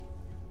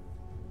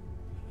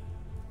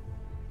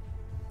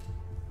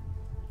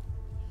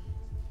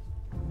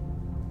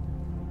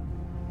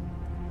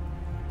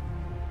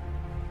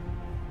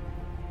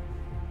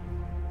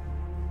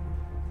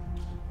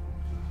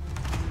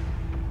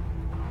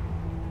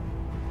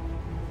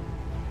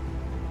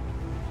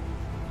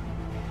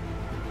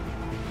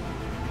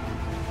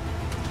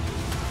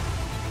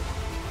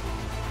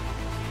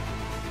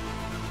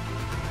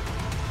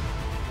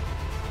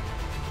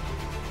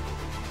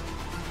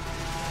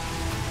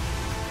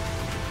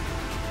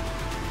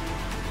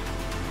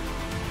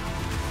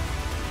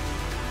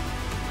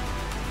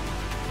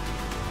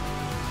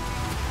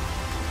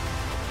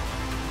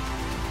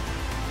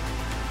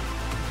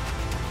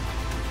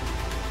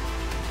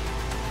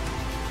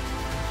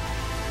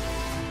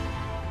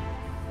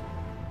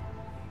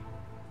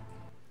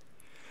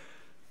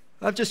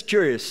I'm just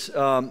curious.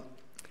 I'm going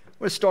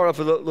to start off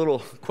with a little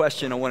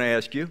question I want to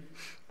ask you.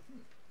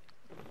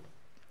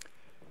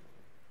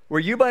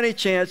 Were you by any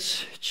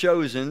chance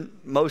chosen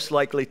most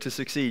likely to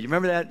succeed? You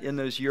remember that in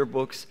those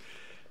yearbooks?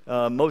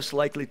 Most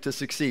likely to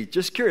succeed.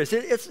 Just curious.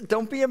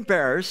 Don't be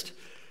embarrassed.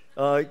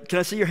 Can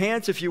I see your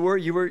hands if you were?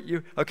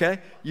 Okay.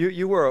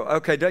 You were.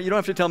 Okay. You don't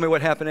have to tell me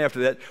what happened after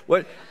that.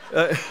 What?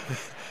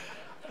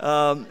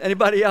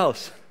 Anybody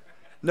else?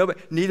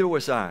 Nobody. Neither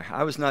was I.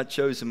 I was not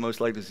chosen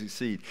most likely to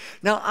succeed.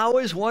 Now, I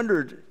always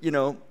wondered,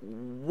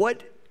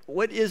 what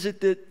is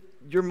it that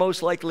you're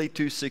most likely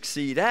to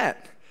succeed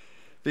at?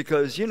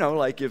 Because,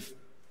 like if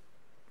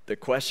the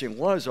question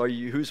was,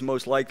 who's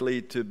most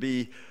likely to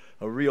be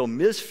a real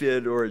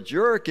misfit or a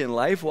jerk in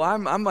life? Well, I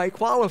might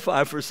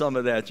qualify for some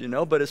of that,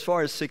 But as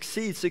far as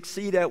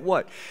succeed at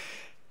what?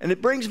 And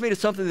it brings me to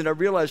something that I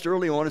realized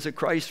early on as a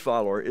Christ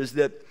follower, is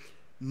that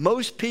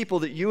most people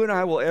that you and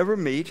I will ever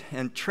meet,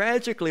 and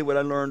tragically what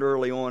I learned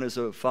early on as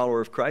a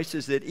follower of Christ,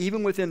 is that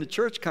even within the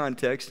church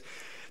context,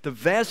 the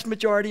vast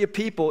majority of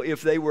people,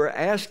 if they were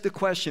asked the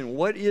question,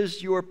 what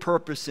is your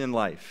purpose in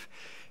life?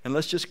 And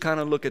let's just kind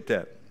of look at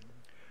that.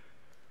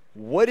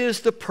 What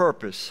is the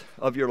purpose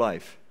of your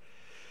life?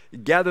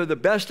 Gather the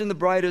best and the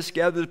brightest,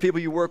 gather the people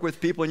you work with,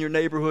 people in your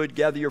neighborhood,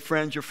 gather your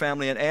friends, your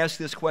family, and ask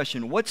this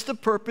question. What's the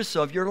purpose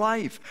of your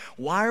life?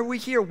 Why are we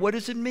here? What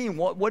does it mean?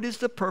 What is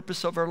the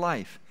purpose of our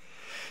life?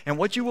 And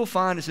what you will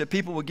find is that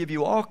people will give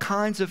you all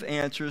kinds of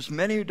answers.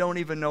 Many who don't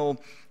even know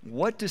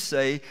what to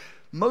say.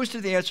 Most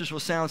of the answers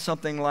will sound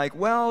something like,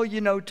 well,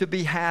 to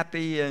be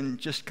happy and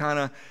just kind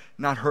of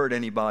not hurt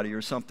anybody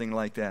or something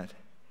like that.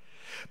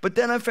 But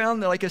then I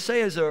found that, like I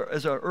say, as a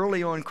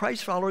early on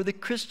Christ follower, the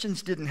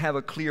Christians didn't have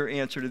a clear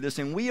answer to this.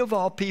 And we of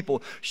all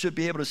people should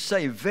be able to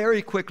say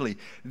very quickly,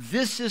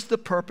 this is the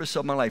purpose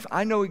of my life.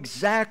 I know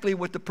exactly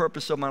what the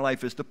purpose of my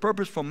life is. The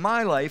purpose for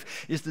my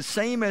life is the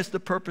same as the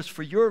purpose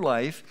for your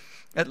life,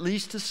 at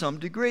least to some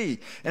degree.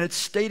 And it's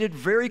stated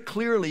very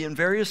clearly in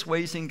various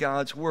ways in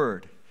God's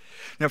Word.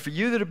 Now, for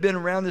you that have been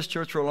around this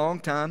church for a long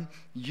time,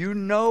 you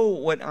know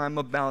what I'm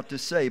about to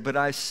say. But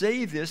I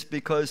say this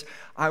because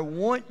I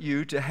want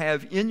you to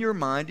have in your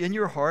mind, in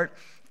your heart,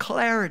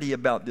 clarity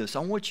about this. I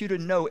want you to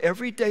know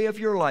every day of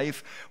your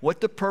life what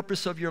the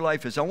purpose of your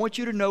life is. I want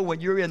you to know when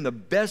you're in the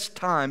best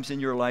times in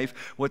your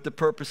life what the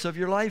purpose of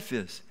your life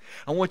is.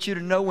 I want you to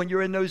know when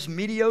you're in those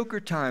mediocre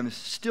times,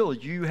 still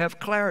you have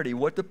clarity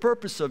what the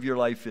purpose of your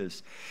life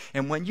is.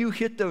 And when you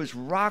hit those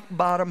rock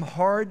bottom,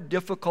 hard,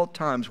 difficult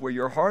times where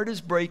your heart is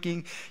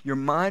breaking, your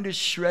mind is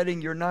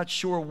shredding, you're not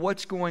sure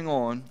what's going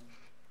on,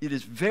 it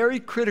is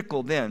very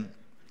critical then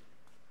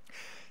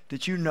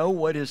that you know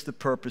what is the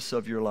purpose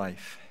of your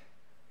life.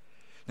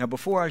 Now,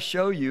 before I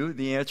show you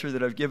the answer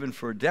that I've given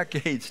for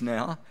decades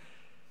now,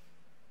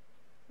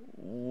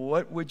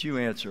 what would you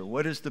answer?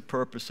 What is the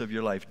purpose of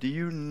your life? Do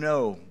you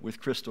know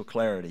with crystal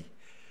clarity?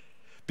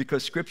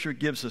 Because Scripture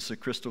gives us a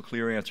crystal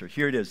clear answer.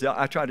 Here it is.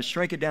 I try to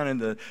shrink it down in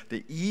the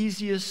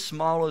easiest,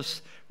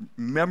 smallest,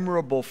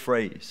 memorable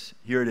phrase.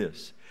 Here it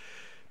is.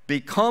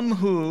 Become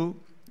who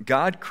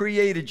God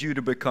created you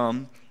to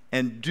become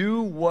and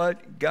do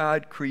what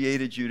God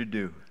created you to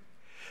do.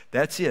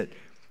 That's it.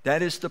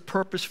 That is the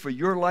purpose for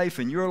your life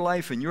and your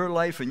life and your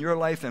life and your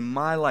life and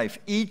my life.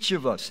 Each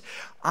of us.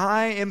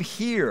 I am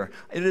here.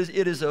 It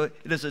is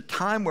a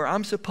time where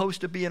I'm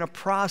supposed to be in a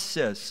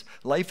process.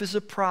 Life is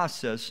a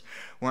process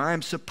where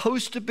I'm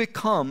supposed to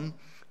become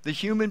the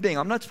human being.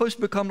 I'm not supposed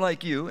to become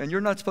like you, and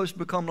you're not supposed to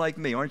become like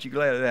me. Aren't you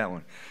glad of that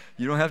one?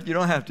 You don't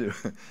have to.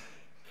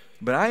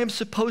 But I am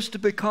supposed to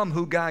become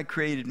who God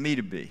created me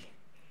to be.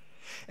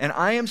 And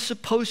I am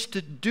supposed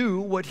to do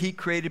what He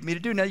created me to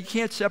do. Now, you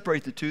can't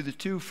separate the two. The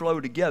two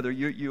flow together.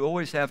 You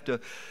always have to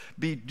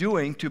be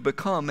doing to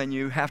become, and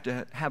you have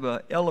to have an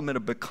element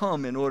of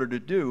become in order to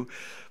do.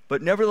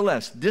 But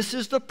nevertheless, this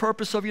is the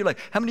purpose of your life.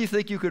 How many of you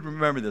think you could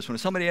remember this? When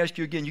somebody asks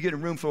you again, you get in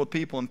a room full of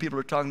people, and people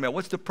are talking about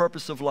what's the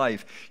purpose of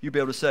life, you'd be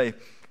able to say,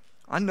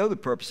 I know the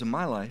purpose of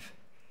my life.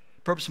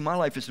 The purpose of my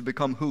life is to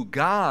become who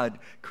God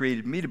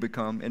created me to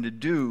become and to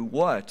do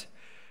what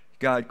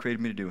God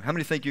created me to do. How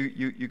many think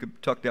you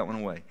could tuck that one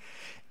away?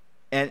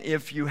 And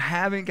if you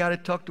haven't got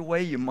it tucked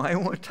away, you might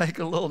want to take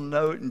a little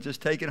note and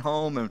just take it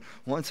home and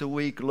once a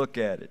week look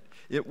at it.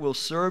 It will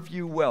serve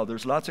you well.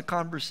 There's lots of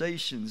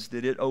conversations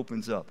that it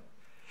opens up.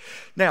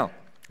 Now,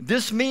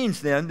 this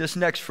means then, this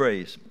next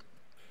phrase,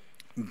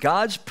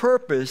 God's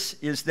purpose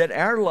is that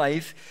our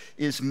life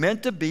is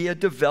meant to be a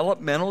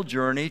developmental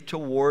journey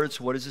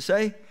towards, what does it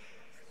say?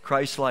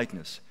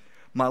 Christ-likeness.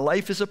 My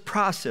life is a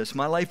process.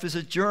 My life is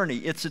a journey.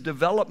 It's a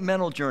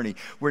developmental journey.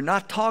 We're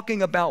not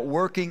talking about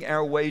working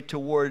our way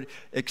toward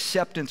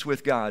acceptance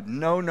with God.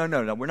 No.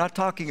 We're not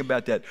talking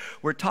about that.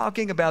 We're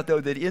talking about, though,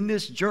 that in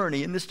this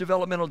journey, in this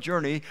developmental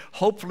journey,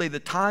 hopefully the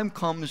time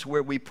comes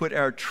where we put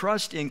our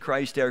trust in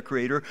Christ, our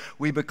Creator.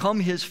 We become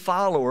His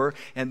follower,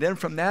 and then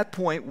from that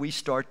point, we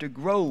start to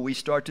grow. We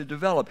start to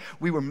develop.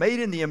 We were made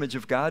in the image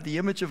of God. The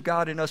image of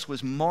God in us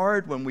was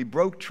marred when we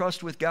broke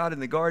trust with God in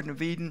the Garden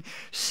of Eden.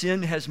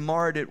 Sin has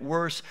marred it worse.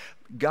 verse,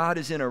 God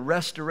is in a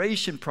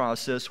restoration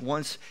process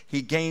once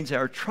he gains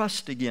our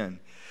trust again.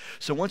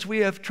 So once we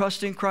have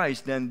trust in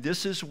Christ, then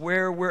this is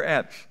where we're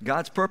at.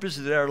 God's purpose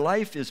is that our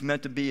life is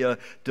meant to be a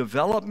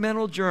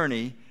developmental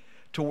journey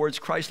towards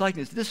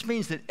Christ-likeness. This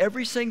means that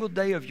every single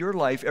day of your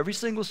life, every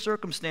single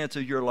circumstance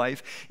of your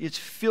life is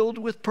filled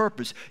with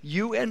purpose.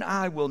 You and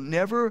I will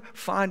never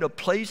find a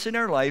place in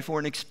our life or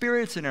an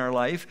experience in our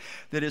life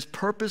that is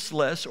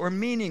purposeless or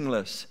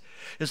meaningless.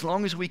 As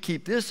long as we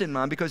keep this in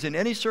mind, because in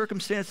any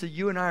circumstance that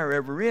you and I are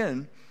ever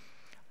in,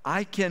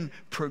 I can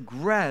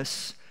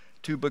progress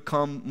to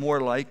become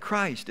more like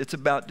Christ. It's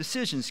about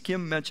decisions.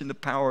 Kim mentioned the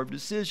power of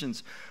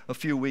decisions a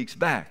few weeks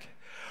back.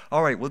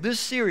 All right, well, this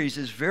series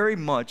is very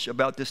much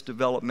about this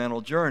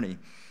developmental journey.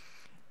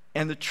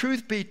 And the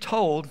truth be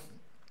told,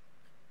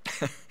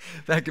 in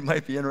fact, it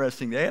might be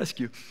interesting to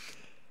ask you,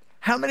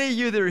 how many of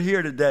you that are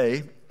here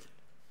today,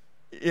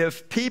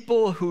 if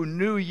people who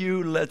knew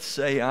you, let's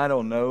say, I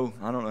don't know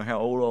how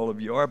old all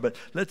of you are, but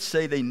let's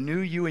say they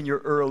knew you in your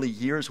early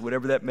years,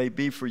 whatever that may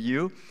be for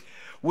you,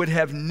 would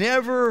have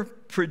never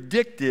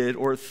predicted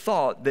or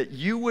thought that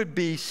you would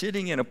be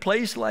sitting in a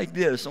place like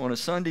this on a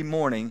Sunday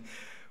morning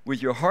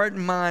with your heart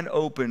and mind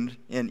opened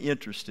and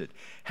interested.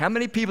 How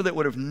many people that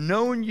would have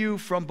known you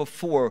from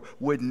before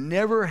would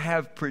never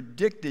have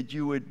predicted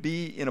you would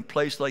be in a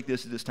place like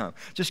this at this time?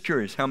 Just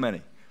curious, how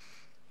many?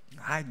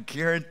 I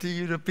guarantee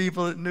you the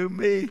people that knew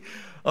me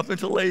up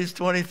until age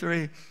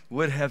 23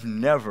 would have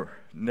never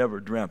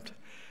dreamt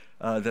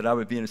that I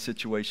would be in a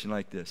situation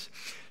like this.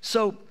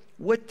 So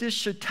what this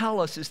should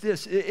tell us is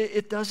this: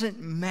 it doesn't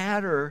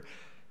matter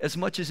as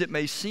much as it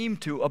may seem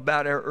to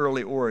about our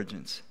early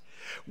origins.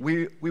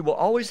 We will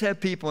always have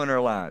people in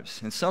our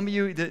lives, and some of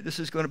you, this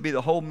is going to be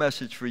the whole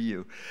message for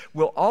you.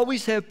 We'll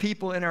always have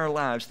people in our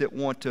lives that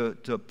want to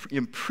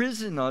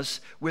imprison us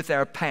with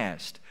our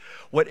past.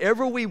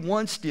 Whatever we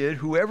once did,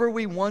 whoever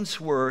we once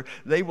were,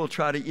 they will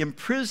try to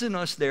imprison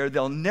us there.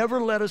 They'll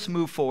never let us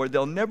move forward.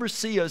 They'll never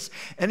see us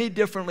any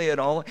differently at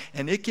all,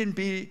 and it can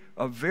be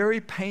a very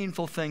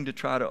painful thing to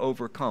try to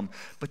overcome.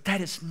 But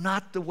that is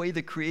not the way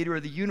the creator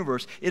of the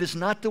universe, it is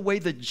not the way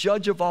the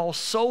judge of all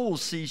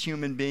souls sees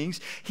human beings.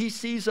 He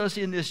sees us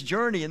in this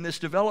journey, in this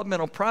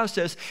developmental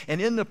process,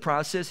 and in the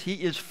process, he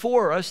is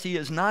for us. He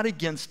is not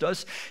against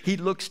us. He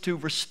looks to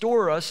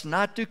restore us,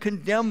 not to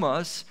condemn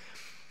us.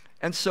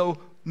 And so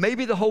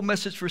maybe the whole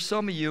message for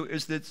some of you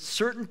is that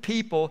certain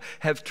people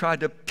have tried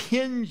to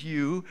pin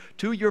you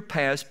to your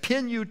past,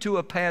 pin you to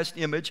a past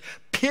image,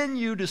 pin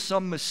you to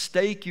some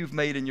mistake you've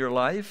made in your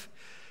life.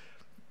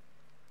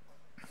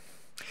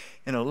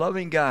 And a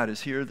loving God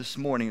is here this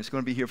morning. It's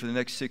going to be here for the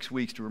next 6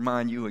 weeks to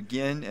remind you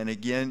again and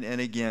again and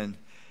again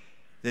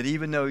that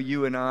even though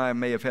you and I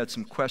may have had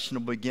some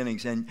questionable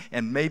beginnings, and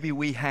maybe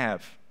we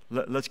have,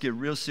 let's get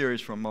real serious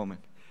for a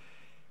moment.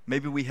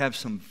 Maybe we have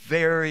some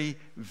very,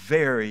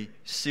 very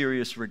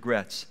serious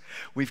regrets.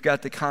 We've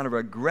got the kind of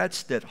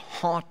regrets that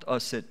haunt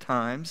us at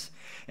times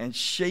and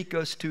shake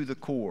us to the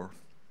core.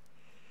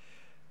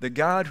 The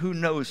God who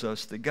knows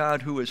us, the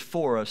God who is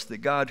for us, the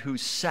God who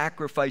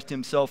sacrificed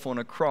himself on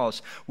a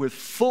cross with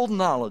full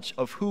knowledge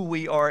of who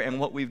we are and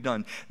what we've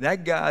done,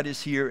 that God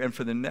is here, and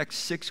for the next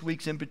 6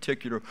 weeks in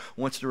particular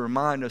wants to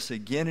remind us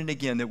again and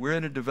again that we're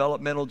in a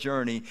developmental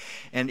journey,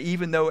 and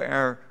even though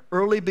our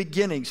early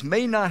beginnings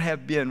may not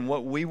have been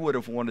what we would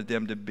have wanted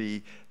them to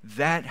be,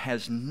 that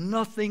has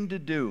nothing to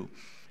do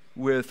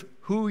with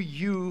who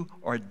you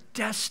are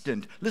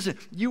destined. Listen,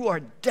 you are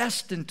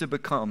destined to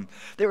become.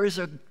 There is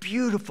a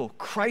beautiful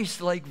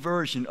Christ-like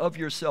version of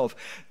yourself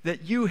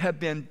that you have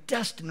been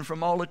destined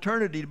from all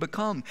eternity to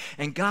become.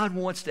 And God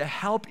wants to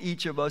help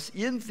each of us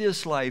in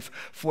this life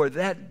for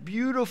that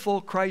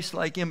beautiful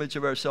Christ-like image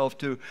of ourselves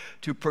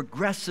to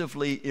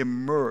progressively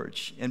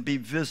emerge and be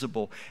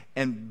visible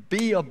and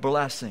be a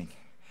blessing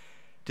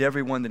to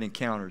everyone that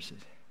encounters it.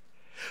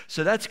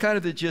 So that's kind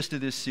of the gist of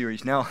this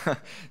series. Now,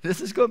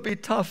 this is going to be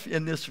tough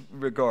in this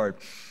regard.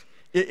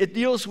 It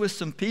deals with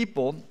some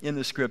people in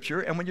the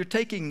Scripture, and when you're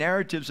taking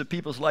narratives of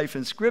people's life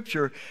in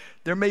Scripture,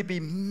 there may be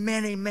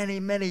many,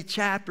 many, many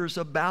chapters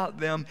about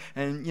them,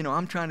 and, you know,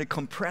 I'm trying to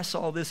compress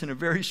all this in a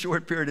very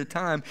short period of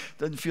time.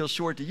 Doesn't feel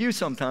short to you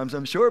sometimes,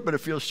 I'm sure, but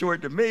it feels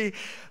short to me.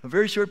 A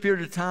very short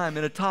period of time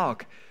in a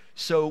talk.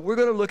 So we're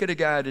going to look at a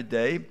guy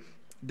today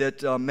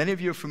that many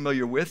of you are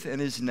familiar with, and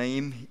his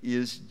name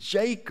is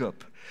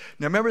Jacob.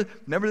 Now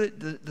remember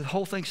the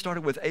whole thing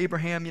started with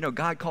Abraham. You know,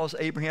 God calls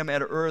Abraham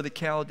out of Ur of the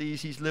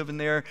Chaldees. He's living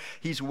there.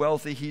 He's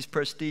wealthy. He's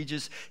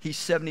prestigious. He's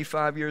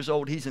 75 years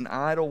old. He's an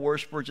idol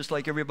worshiper just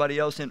like everybody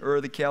else in Ur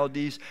of the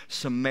Chaldees.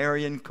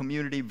 Sumerian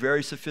community,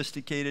 very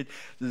sophisticated.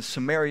 The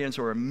Sumerians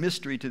are a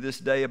mystery to this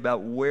day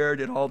about where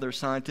did all their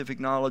scientific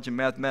knowledge and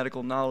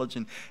mathematical knowledge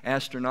and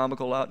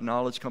astronomical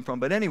knowledge come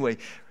from. But anyway,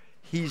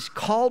 he's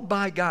called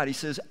by God. He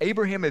says,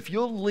 Abraham, if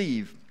you'll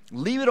leave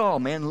it all,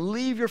 man.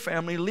 Leave your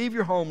family, leave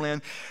your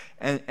homeland,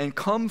 and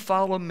come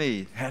follow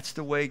me. That's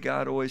the way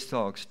God always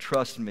talks.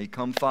 Trust me,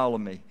 come follow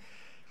me.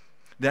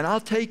 Then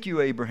I'll take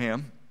you,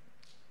 Abraham,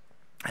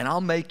 and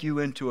I'll make you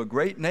into a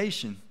great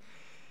nation,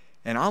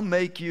 and I'll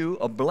make you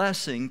a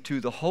blessing to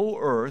the whole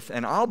earth,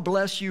 and I'll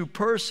bless you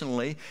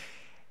personally,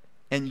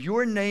 and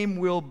your name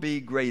will be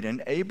great.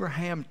 And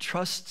Abraham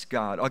trusts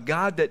God, a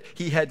God that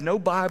he had no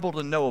Bible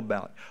to know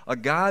about, a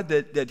God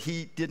that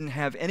he didn't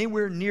have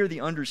anywhere near the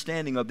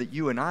understanding of that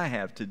you and I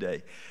have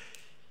today.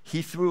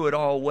 He threw it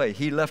all away.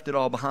 He left it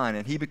all behind,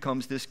 and he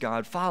becomes this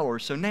God follower.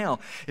 So now,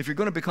 if you're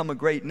going to become a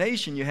great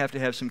nation, you have to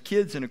have some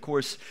kids. And of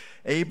course,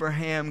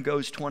 Abraham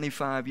goes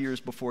 25 years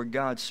before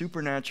God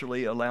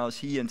supernaturally allows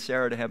he and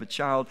Sarah to have a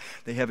child.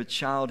 They have a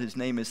child. His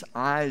name is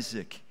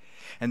Isaac.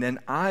 And then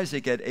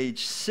Isaac, at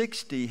age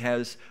 60,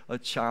 has a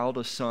child,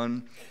 a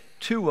son,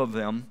 two of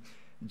them,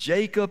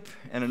 Jacob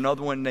and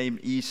another one named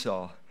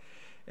Esau.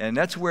 And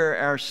that's where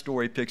our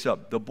story picks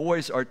up. The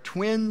boys are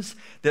twins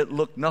that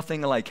look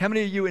nothing alike. How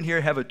many of you in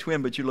here have a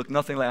twin but you look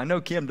nothing like? I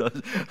know Kim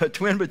does. A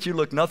twin but you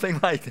look nothing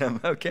like them.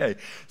 Okay,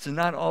 so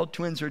not all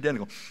twins are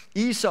identical.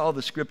 Esau,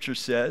 the scripture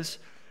says,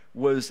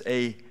 was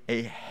a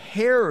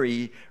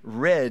hairy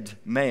red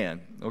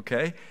man,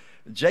 okay?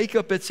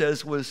 Jacob, it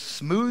says, was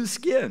smooth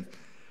skin.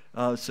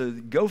 So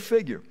go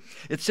figure.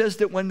 It says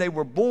that when they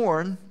were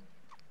born,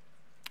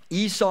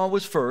 Esau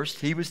was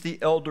first. He was the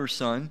elder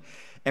son.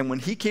 And when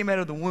he came out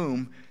of the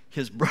womb,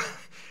 his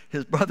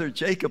brother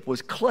Jacob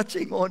was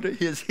clutching onto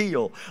his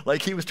heel,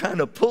 like he was trying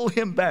to pull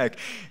him back.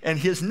 And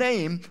his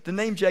name, the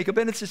name Jacob,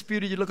 and it's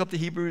disputed. You look up the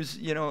Hebrews,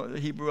 you know, the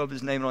Hebrew of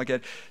his name and like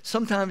that.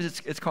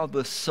 Sometimes it's called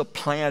the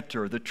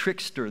supplanter, the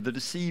trickster, the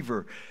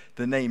deceiver,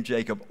 the name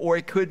Jacob. Or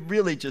it could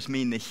really just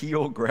mean the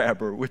heel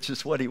grabber, which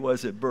is what he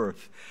was at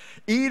birth.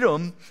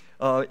 Edom,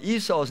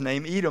 Esau's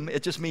name, Edom,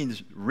 it just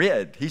means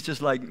red. He's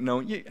just like,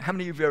 how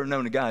many of you have ever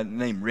known a guy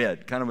named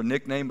Red? Kind of a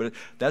nickname, but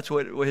that's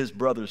what his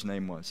brother's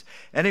name was.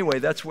 Anyway,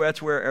 that's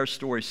where our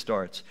story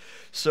starts.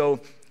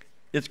 So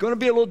it's going to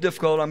be a little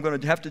difficult. I'm going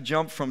to have to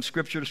jump from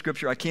scripture to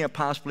scripture. I can't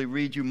possibly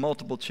read you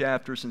multiple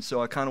chapters, and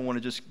so I kind of want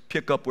to just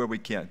pick up where we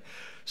can.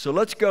 So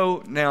let's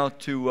go now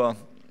to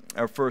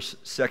our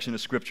first section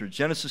of scripture.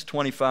 Genesis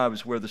 25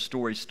 is where the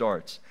story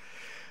starts.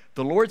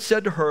 The Lord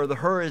said to her, the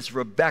her is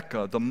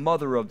Rebekah, the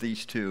mother of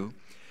these two.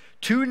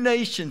 Two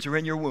nations are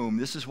in your womb.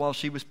 This is while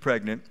she was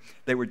pregnant.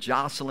 They were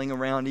jostling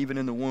around even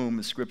in the womb,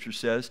 as scripture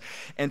says.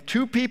 And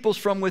two peoples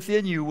from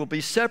within you will be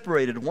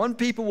separated. One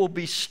people will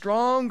be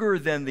stronger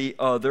than the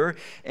other,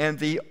 and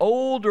the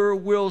older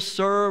will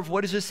serve,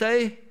 what does it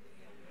say?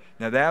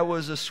 Now that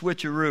was a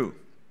switcheroo.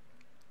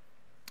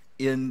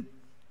 In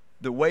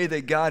the way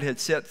that God had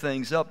set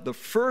things up, the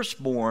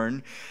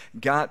firstborn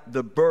got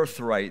the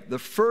birthright. The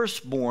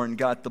firstborn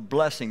got the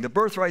blessing. The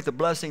birthright, the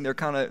blessing, they're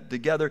kind of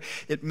together.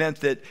 It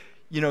meant that,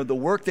 the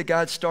work that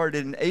God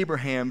started in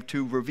Abraham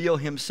to reveal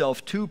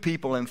himself to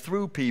people and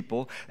through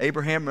people.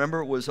 Abraham,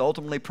 remember, was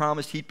ultimately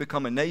promised he'd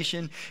become a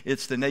nation.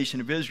 It's the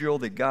nation of Israel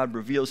that God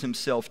reveals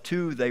himself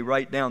to. They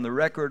write down the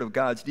record of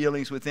God's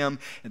dealings with them,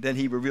 and then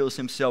he reveals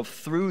himself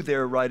through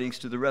their writings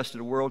to the rest of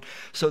the world.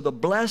 So the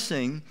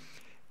blessing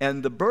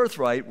and the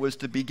birthright was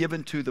to be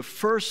given to the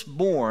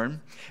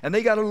firstborn, and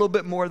they got a little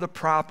bit more of the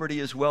property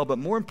as well, but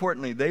more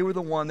importantly, they were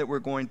the one that were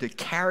going to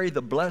carry the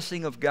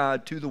blessing of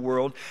God to the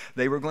world.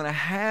 They were going to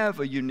have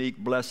a unique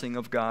blessing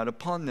of God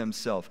upon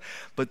themselves.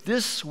 But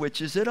this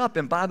switches it up,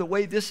 and by the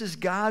way, this is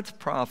God's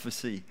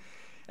prophecy.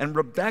 And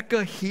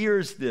Rebekah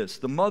hears this,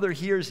 the mother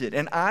hears it,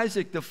 and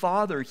Isaac, the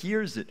father,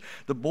 hears it.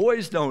 The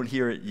boys don't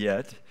hear it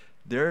yet.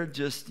 They're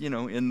just,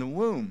 in the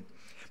womb.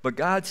 But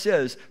God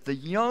says the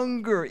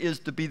younger is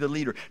to be the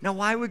leader. Now,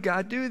 why would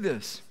God do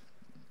this?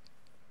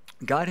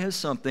 God has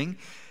something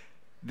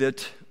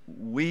that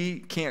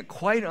we can't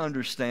quite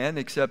understand,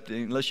 except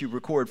unless you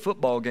record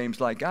football games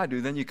like I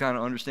do, then you kind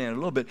of understand it a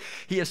little bit.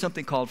 He has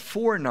something called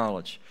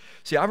foreknowledge.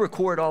 See, I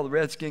record all the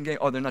Redskin games.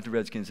 Oh, they're not the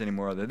Redskins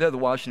anymore, are they? They're the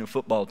Washington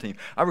football team.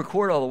 I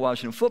record all the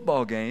Washington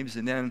football games,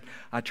 and then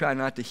I try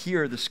not to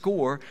hear the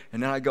score,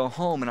 and then I go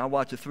home and I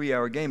watch a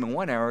 3-hour game in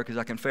 1 hour because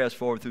I can fast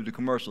forward through the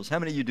commercials. How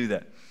many of you do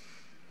that?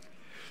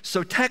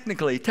 So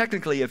technically,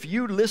 if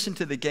you listen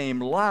to the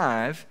game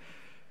live,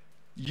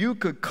 you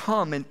could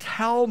come and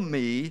tell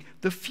me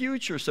the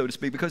future, so to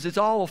speak, because it's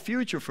all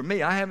future for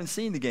me. I haven't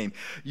seen the game.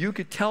 You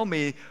could tell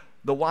me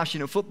the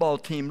Washington football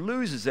team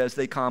loses, as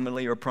they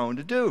commonly are prone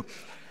to do.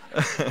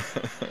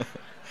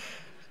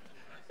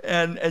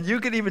 and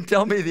you could even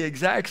tell me the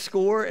exact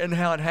score and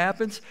how it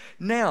happens.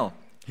 Now,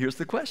 here's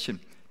the question.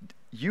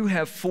 You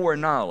have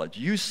foreknowledge.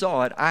 You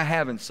saw it. I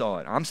haven't saw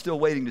it. I'm still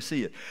waiting to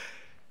see it.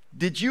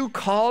 Did you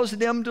cause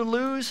them to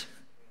lose?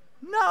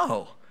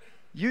 No.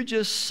 You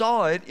just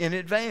saw it in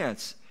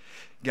advance.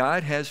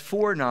 God has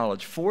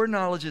foreknowledge.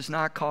 Foreknowledge is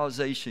not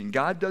causation.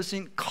 God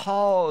doesn't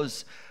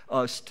cause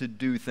us to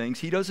do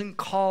things. He doesn't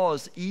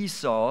cause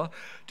Esau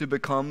to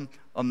become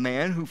a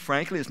man who,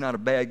 frankly, is not a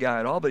bad guy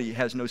at all, but he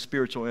has no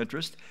spiritual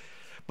interest.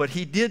 But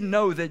he did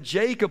know that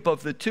Jacob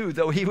of the two,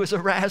 though he was a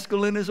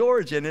rascal in his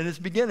origin, in his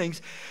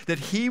beginnings, that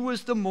he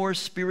was the more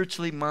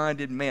spiritually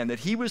minded man,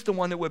 that he was the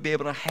one that would be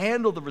able to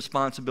handle the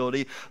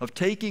responsibility of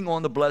taking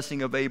on the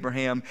blessing of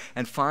Abraham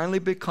and finally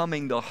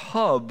becoming the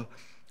hub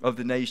of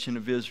the nation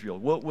of Israel.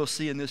 We'll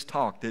see in this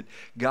talk that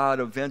God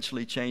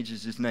eventually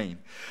changes his name.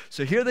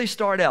 So here they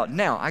start out.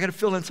 Now, I got to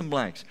fill in some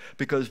blanks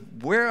because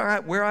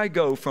where I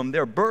go from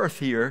their birth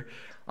here,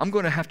 I'm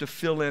going to have to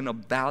fill in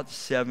about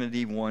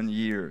 71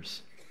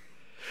 years.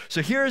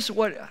 So here's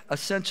what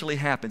essentially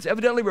happens.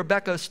 Evidently,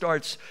 Rebekah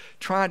starts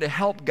trying to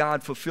help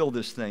God fulfill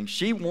this thing.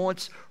 She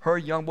wants her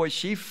young boy.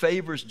 She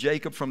favors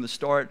Jacob from the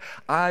start.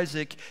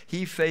 Isaac,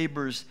 he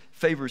favors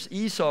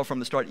Esau from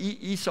the start.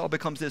 Esau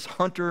becomes this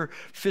hunter,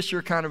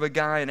 fisher kind of a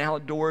guy, an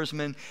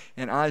outdoorsman,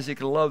 and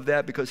Isaac loved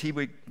that because he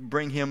would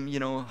bring him,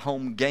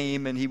 home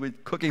game, and he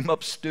would cook him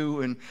up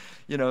stew, and,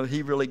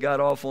 he really got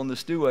off on the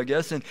stew, I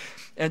guess.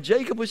 And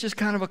Jacob was just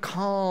kind of a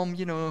calm,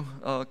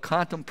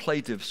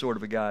 contemplative sort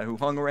of a guy who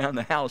hung around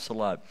the house a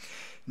lot.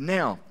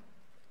 Now,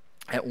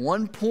 at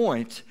one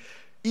point,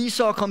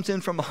 Esau comes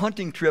in from a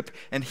hunting trip,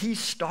 and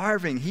he's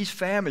starving, he's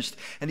famished,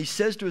 and he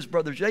says to his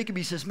brother Jacob,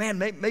 he says, man,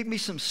 make me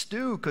some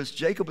stew, because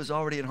Jacob was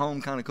already at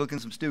home kind of cooking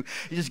some stew.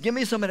 He says, give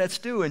me some of that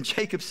stew, and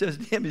Jacob says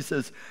to him, he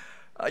says,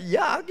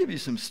 yeah, I'll give you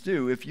some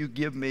stew if you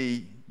give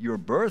me your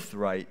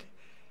birthright.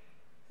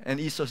 And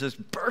Esau says,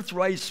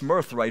 birthright,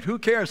 smirthright, who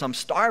cares? I'm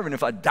starving.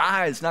 If I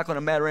die, it's not going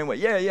to matter anyway.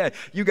 Yeah,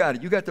 you got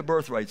it. You got the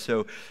birthright.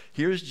 So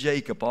here's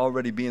Jacob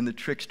already being the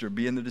trickster,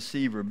 being the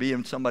deceiver,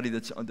 being somebody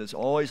that's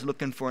always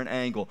looking for an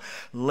angle.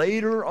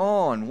 Later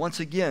on, once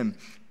again,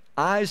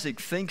 Isaac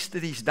thinks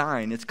that he's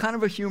dying. It's kind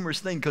of a humorous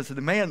thing because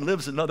the man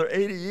lives another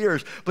 80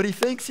 years, but he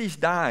thinks he's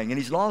dying and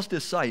he's lost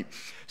his sight.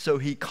 So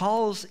he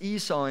calls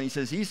Esau and he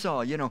says,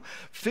 Esau,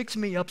 fix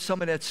me up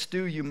some of that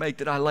stew you make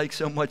that I like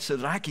so much so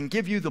that I can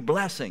give you the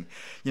blessing.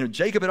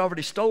 Jacob had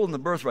already stolen the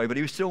birthright, but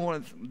he still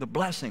wanted the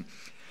blessing.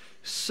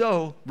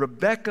 So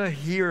Rebekah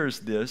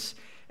hears this,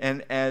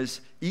 and as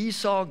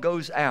Esau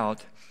goes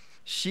out,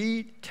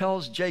 she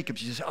tells Jacob,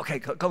 she says, okay,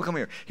 come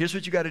here. Here's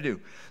what you got to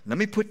do. Let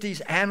me put these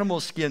animal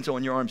skins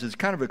on your arms. It's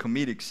kind of a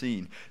comedic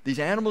scene. These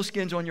animal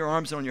skins on your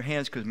arms and on your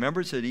hands, because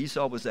remember it said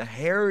Esau was a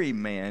hairy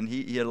man.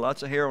 He had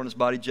lots of hair on his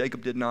body.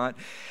 Jacob did not.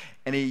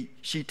 And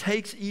she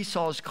takes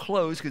Esau's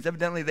clothes, because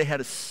evidently they had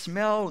a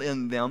smell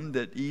in them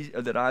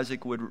that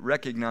Isaac would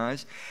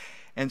recognize.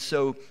 And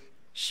so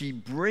she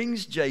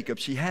brings Jacob.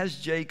 She has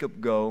Jacob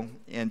go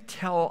and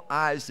tell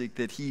Isaac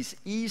that he's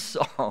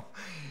Esau.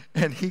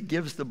 And he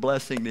gives the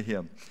blessing to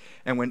him.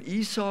 And when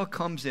Esau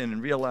comes in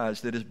and realizes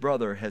that his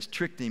brother has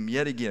tricked him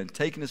yet again,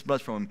 taken his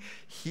blessing from him,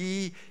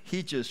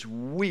 he just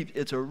weeps.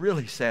 It's a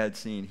really sad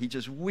scene. He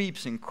just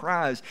weeps and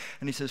cries.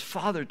 And he says,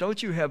 Father,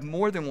 don't you have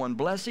more than one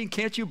blessing?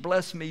 Can't you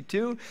bless me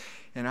too?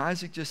 And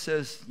Isaac just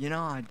says,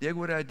 I did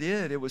what I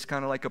did. It was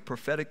kind of like a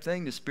prophetic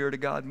thing. The Spirit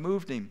of God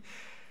moved him.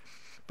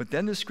 But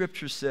then the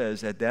scripture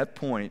says at that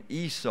point,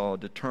 Esau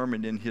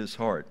determined in his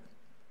heart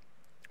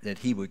that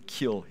he would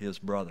kill his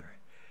brother.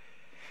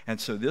 And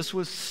so this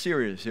was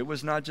serious. It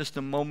was not just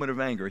a moment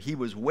of anger. He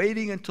was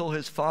waiting until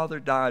his father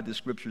died, the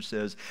scripture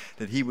says,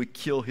 that he would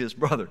kill his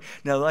brother.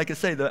 Now, like I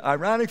say, the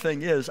ironic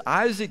thing is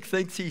Isaac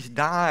thinks he's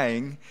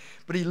dying,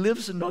 but he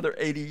lives another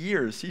 80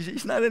 years.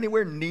 He's not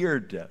anywhere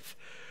near death.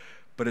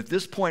 But at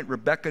this point,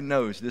 Rebekah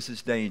knows this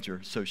is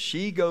danger. So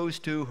she goes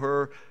to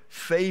her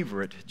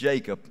favorite,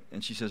 Jacob,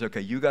 and she says,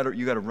 okay, you got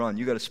to run.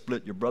 You got to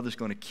split. Your brother's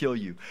going to kill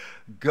you.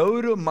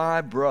 Go to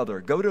my brother.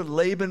 Go to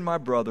Laban, my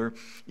brother,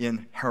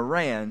 in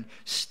Haran.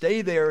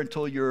 Stay there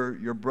until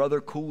your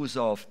brother cools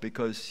off,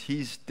 because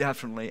he's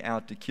definitely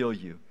out to kill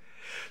you.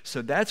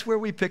 So that's where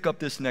we pick up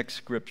this next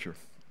scripture.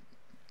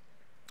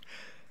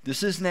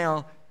 This is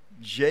now,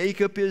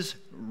 Jacob is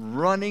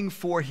running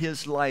for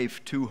his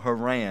life to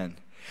Haran.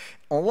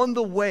 On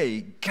the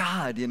way,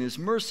 God, in his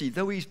mercy,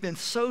 though he's been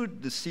so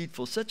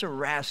deceitful, such a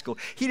rascal,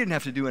 he didn't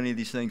have to do any of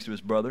these things to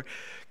his brother.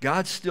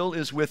 God still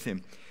is with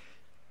him.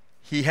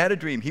 He had a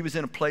dream. He was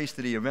in a place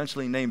that he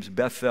eventually names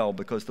Bethel,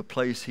 because the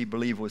place he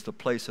believed was the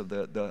place of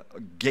the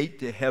gate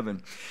to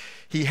heaven.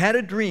 He had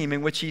a dream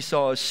in which he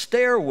saw a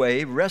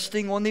stairway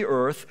resting on the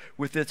earth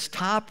with its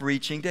top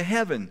reaching to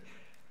heaven.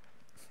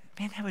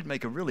 Man, that would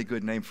make a really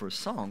good name for a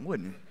song,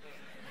 wouldn't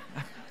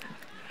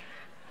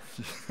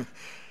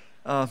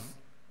it?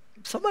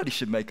 Somebody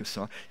should make a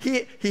song.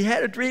 He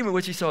had a dream in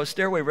which he saw a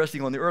stairway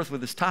resting on the earth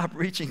with its top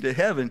reaching to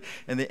heaven,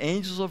 and the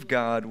angels of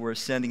God were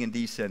ascending and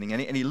descending.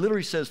 And he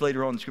literally says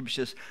later on in the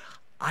scripture, says,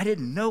 I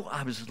didn't know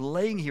I was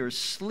laying here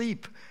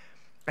asleep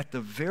at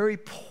the very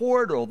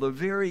portal, the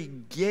very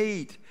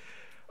gate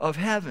of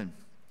heaven.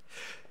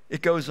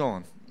 It goes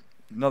on.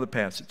 Another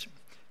passage,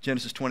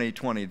 Genesis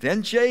 28:20.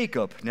 Then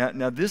Jacob,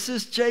 now this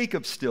is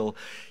Jacob still.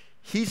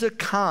 He's a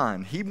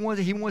con. He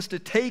wants to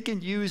take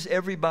and use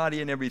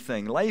everybody and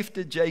everything. Life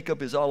to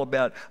Jacob is all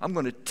about, I'm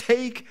going to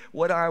take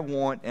what I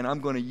want and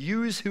I'm going to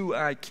use who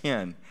I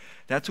can.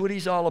 That's what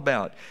he's all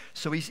about.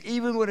 So he's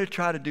even going to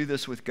try to do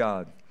this with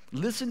God.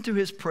 Listen to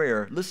his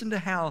prayer. Listen to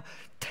how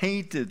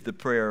tainted the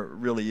prayer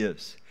really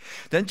is.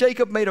 Then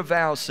Jacob made a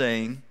vow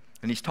saying,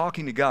 and he's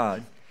talking to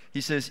God, he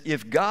says,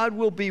 if God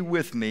will be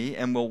with me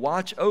and will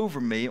watch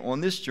over me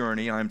on this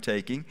journey I'm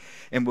taking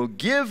and will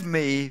give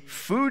me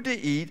food to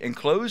eat and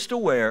clothes to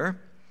wear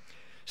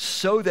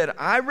so that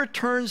I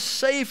return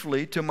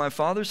safely to my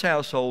father's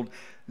household,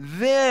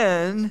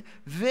 then,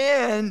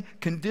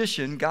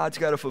 condition God's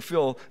got to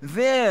fulfill,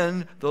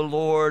 then the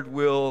Lord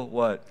will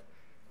what?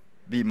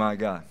 Be my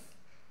God.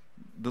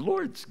 The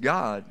Lord's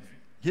God,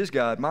 his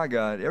God, my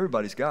God,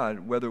 everybody's God,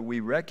 whether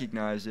we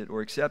recognize it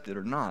or accept it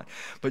or not.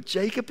 But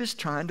Jacob is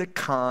trying to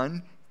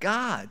con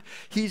God.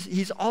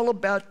 He's all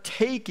about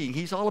taking.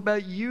 He's all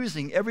about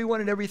using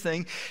everyone and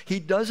everything. He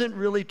doesn't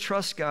really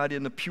trust God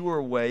in the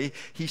pure way.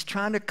 He's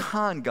trying to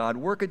con God,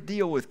 work a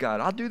deal with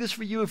God. I'll do this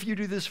for you if you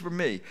do this for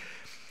me.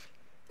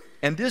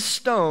 And this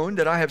stone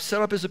that I have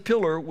set up as a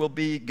pillar will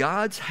be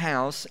God's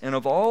house, and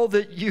of all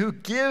that you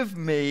give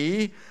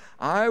me,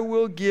 I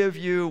will give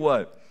you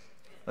what?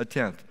 A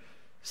tenth.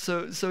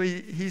 So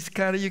he's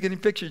kind of, you can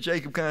picture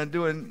Jacob kind of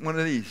doing one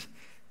of these.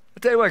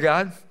 I'll tell you what,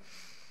 God,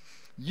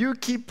 you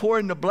keep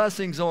pouring the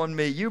blessings on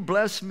me. You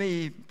bless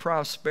me,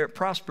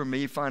 prosper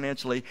me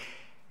financially,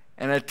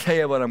 and I tell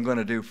you what I'm going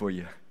to do for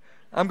you.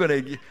 I'm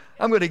going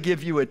to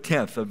give you a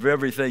tenth of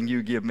everything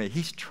you give me.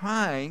 He's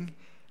trying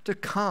to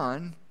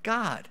con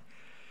God.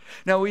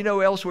 Now, we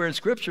know elsewhere in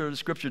Scripture, the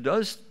Scripture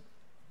does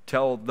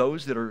tell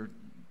those that are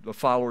the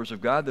followers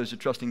of God, those who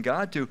trust in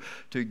God,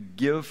 to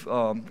give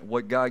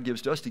what God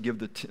gives to us, to give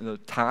the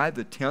tithe,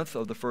 the tenth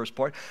of the first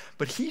part.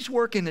 But he's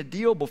working a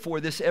deal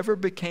before this ever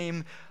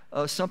became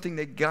something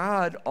that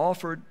God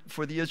offered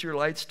for the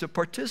Israelites to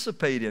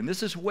participate in.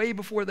 This is way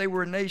before they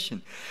were a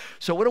nation.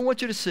 So what I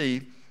want you to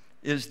see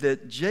is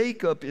that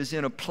Jacob is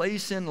in a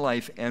place in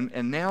life,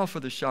 and now for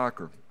the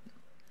shocker.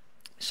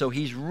 So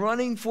he's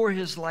running for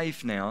his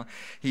life now.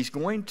 He's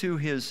going to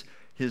his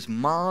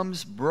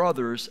mom's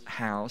brother's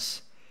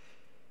house.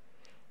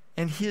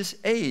 And his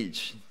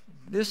age,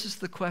 this is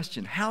the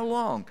question. How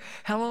long?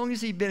 How long has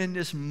he been in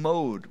this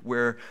mode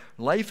where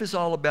life is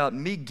all about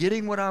me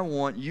getting what I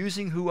want,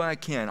 using who I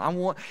can?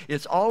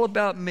 It's all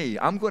about me.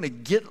 I'm going to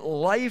get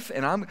life,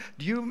 and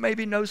do you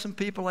maybe know some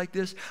people like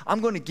this?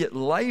 I'm going to get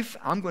life,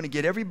 I'm going to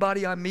get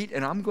everybody I meet,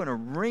 and I'm going to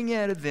wring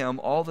out of them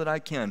all that I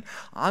can.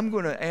 I'm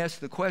going to ask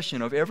the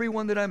question of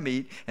everyone that I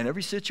meet and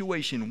every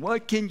situation,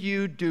 what can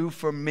you do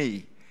for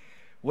me?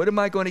 What am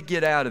I going to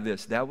get out of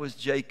this? That was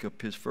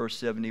Jacob, his first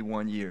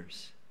 71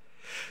 years.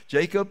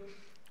 Jacob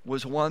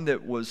was one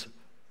that was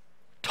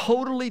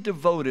totally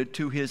devoted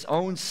to his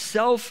own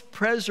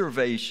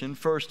self-preservation,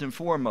 first and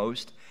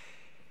foremost,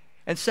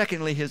 and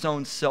secondly, his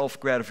own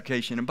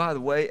self-gratification. And by the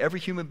way,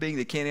 every human being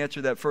that can't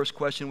answer that first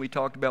question we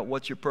talked about,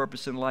 what's your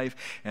purpose in life?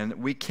 And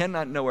we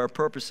cannot know our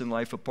purpose in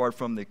life apart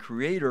from the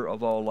creator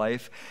of all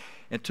life.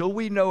 Until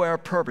we know our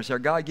purpose, our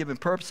God-given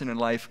purpose in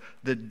life,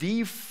 the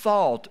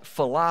default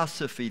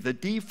philosophy, the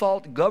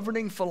default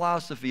governing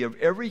philosophy of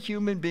every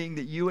human being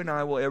that you and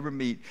I will ever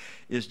meet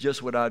is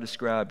just what I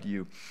described to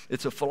you.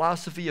 It's a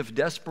philosophy of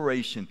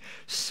desperation.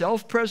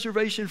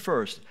 Self-preservation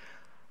first.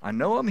 I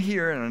know I'm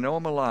here and I know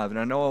I'm alive and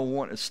I know I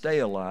want to stay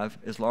alive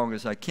as long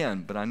as I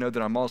can, but I know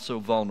that I'm also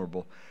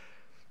vulnerable.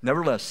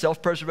 Nevertheless,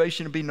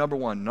 self-preservation would be number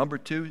one. Number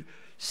two,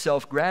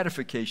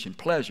 self-gratification,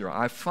 pleasure.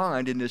 I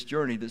find in this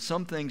journey that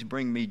some things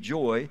bring me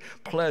joy,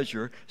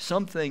 pleasure,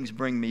 some things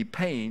bring me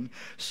pain.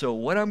 So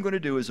what I'm going to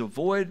do is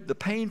avoid the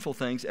painful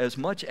things as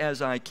much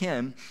as I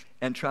can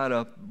and try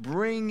to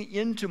bring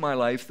into my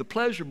life the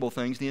pleasurable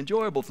things, the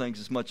enjoyable things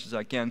as much as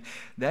I can.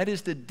 That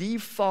is the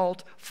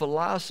default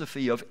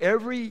philosophy of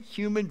every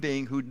human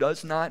being who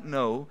does not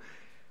know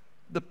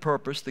the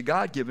purpose, the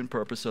God-given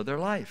purpose of their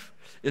life.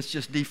 It's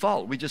just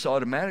default. We just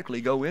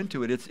automatically go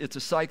into it. It's a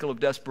cycle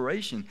of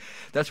desperation.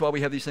 That's why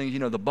we have these things,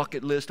 the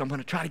bucket list. I'm going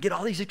to try to get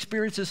all these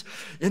experiences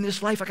in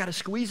this life. I got to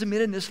squeeze them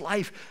in this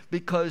life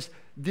because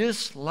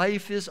this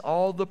life is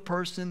all the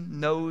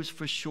person knows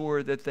for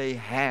sure that they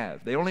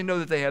have. They only know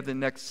that they have the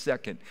next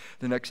second,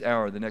 the next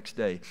hour, the next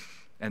day.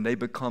 And they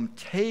become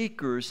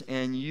takers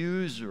and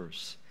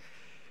users.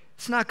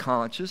 It's not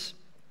conscious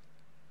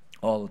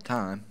all the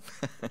time.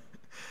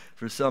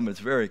 For some, it's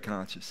very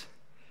conscious.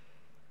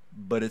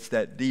 But it's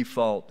that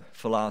default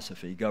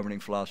philosophy, governing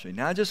philosophy.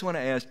 Now, I just want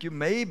to ask you,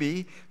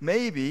 maybe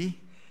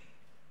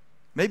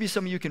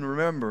some of you can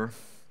remember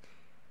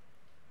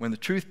when the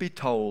truth be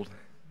told,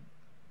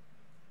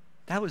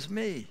 that was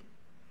me.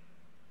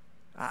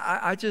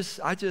 I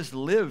just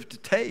lived to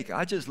take.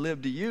 I just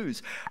lived to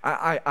use.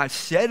 I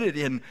said it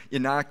in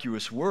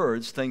innocuous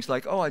words, things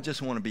like, oh, I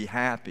just want to be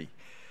happy.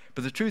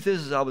 But the truth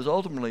is I was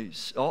ultimately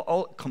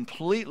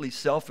completely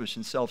selfish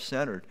and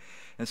self-centered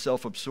and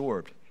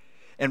self-absorbed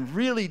and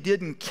really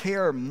didn't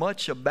care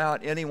much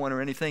about anyone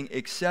or anything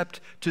except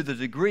to the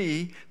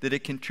degree that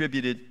it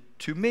contributed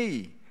to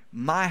me,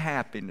 my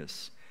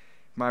happiness,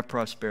 my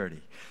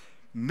prosperity.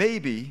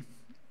 Maybe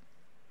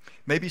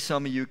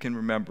some of you can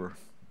remember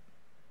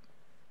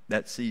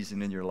that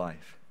season in your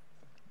life.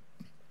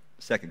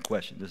 Second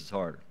question, this is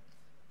harder.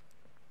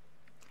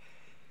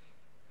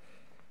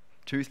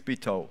 Truth be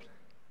told,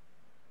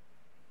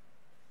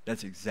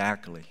 that's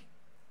exactly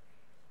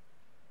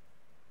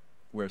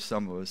where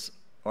some of us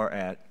are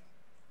at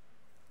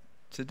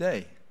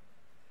today.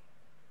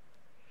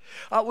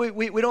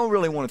 We don't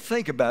really want to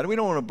think about it. We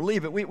don't want to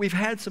believe it. We've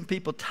had some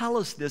people tell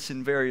us this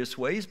in various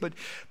ways, but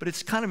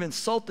it's kind of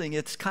insulting.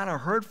 It's kind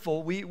of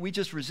hurtful. We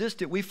just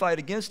resist it. We fight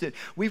against it.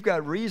 We've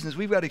got reasons.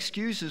 We've got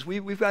excuses.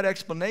 We've got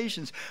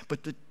explanations.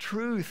 But the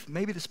truth,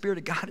 maybe the Spirit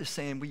of God is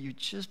saying, will you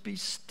just be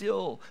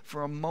still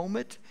for a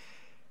moment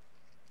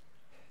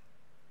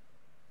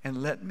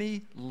and let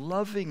me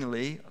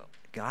lovingly...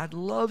 God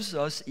loves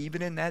us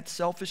even in that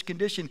selfish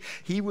condition.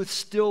 He was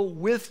still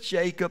with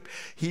Jacob.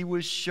 He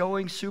was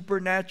showing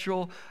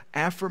supernatural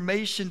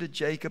affirmation to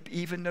Jacob,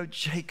 even though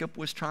Jacob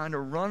was trying to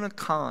run a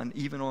con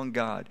even on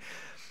God.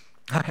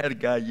 I had a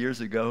guy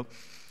years ago.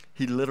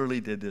 He literally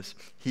did this.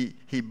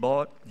 He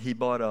bought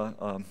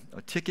a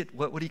ticket.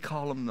 What do you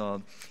call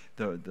them?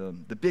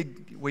 The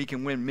big where you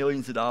can win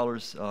millions of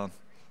dollars.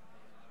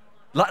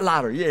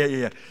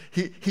 Lottery. Yeah.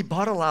 He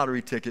bought a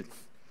lottery ticket.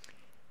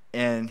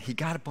 And he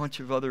got a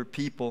bunch of other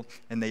people,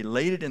 and they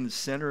laid it in the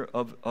center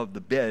of the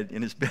bed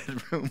in his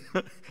bedroom.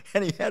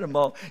 And he had them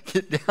all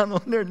get down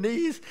on their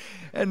knees,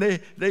 and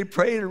they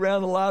prayed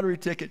around the lottery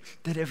ticket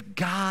that if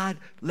God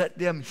let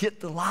them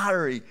hit the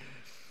lottery,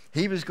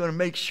 he was going to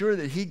make sure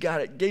that he got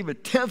it, gave a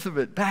tenth of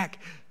it back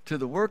to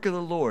the work of the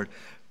Lord.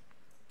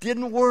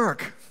 Didn't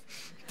work.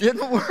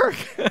 Didn't work.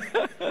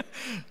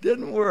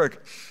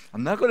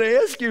 I'm not going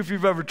to ask you if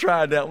you've ever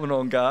tried that one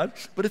on God,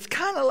 but it's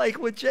kind of like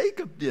what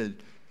Jacob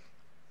did.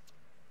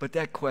 But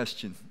that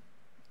question,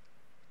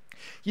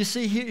 you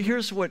see,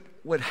 here's what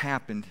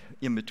happened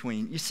in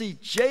between. You see,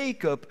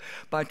 Jacob,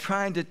 by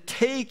trying to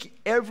take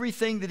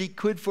everything that he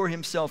could for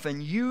himself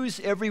and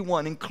use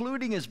everyone,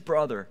 including his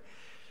brother,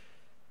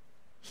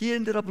 he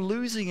ended up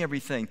losing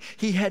everything.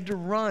 He had to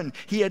run.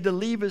 He had to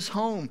leave his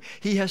home.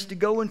 He has to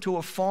go into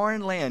a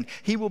foreign land.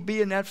 He will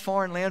be in that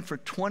foreign land for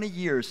 20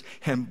 years.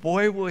 And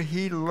boy, will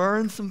he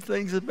learn some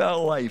things about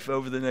life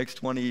over the next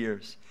 20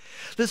 years.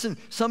 Listen,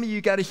 some of you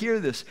got to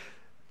hear this.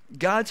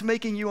 God's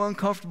making you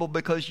uncomfortable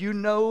because you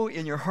know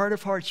in your heart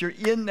of hearts you're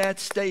in that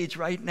stage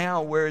right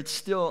now where it's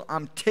still,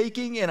 I'm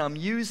taking and I'm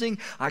using,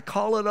 I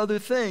call it other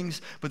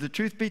things, but the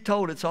truth be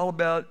told, it's all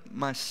about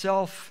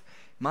myself,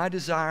 my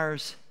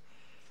desires,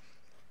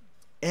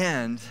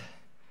 and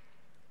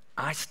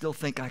I still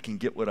think I can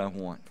get what I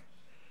want.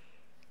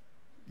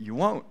 You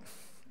won't.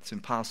 It's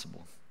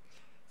impossible.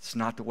 It's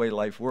not the way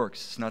life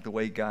works. It's not the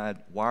way God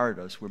wired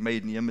us. We're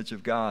made in the image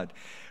of God.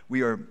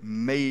 We are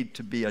made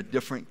to be a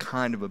different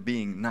kind of a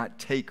being, not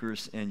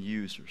takers and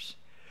users.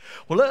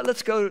 Well,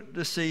 let's go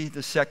to see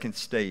the second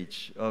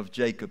stage of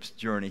Jacob's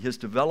journey, his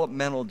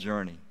developmental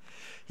journey.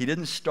 He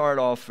didn't start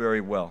off very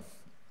well.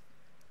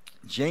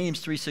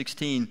 James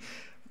 3:16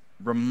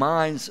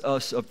 reminds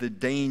us of the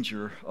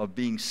danger of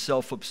being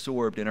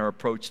self-absorbed in our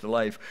approach to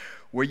life,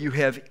 where you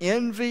have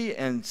envy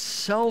and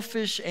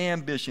selfish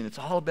ambition. It's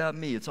all about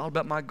me. It's all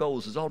about my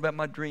goals. It's all about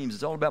my dreams.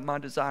 It's all about my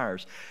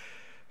desires.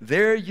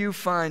 There you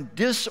find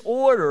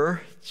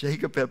disorder.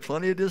 Jacob had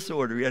plenty of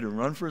disorder. He had to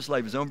run for his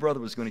life. His own brother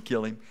was going to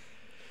kill him.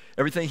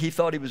 Everything he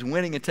thought he was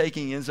winning and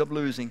taking, he ends up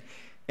losing.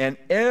 And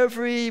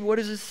what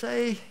does it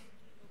say?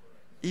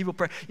 Evil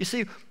prayer. You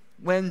see,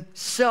 when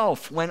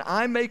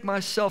I make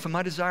myself and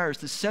my desires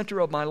the center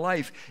of my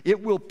life,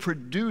 it will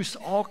produce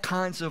all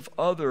kinds of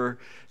other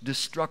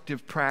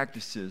destructive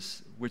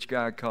practices, which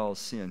God calls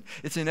sin.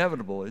 It's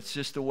inevitable. It's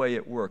just the way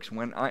it works.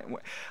 When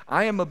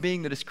I am a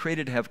being that is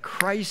created to have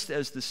Christ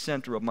as the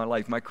center of my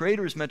life. My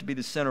Creator is meant to be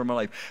the center of my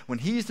life. When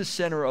He's the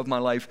center of my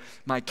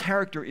life, my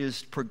character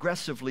is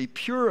progressively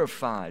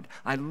purified.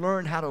 I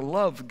learn how to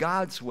love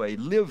God's way,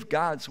 live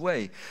God's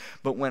way.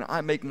 But when I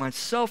make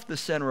myself the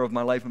center of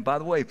my life, and by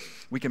the way,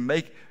 we can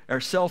make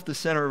ourselves the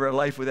center of our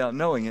life without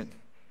knowing it.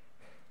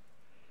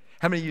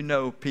 How many of you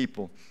know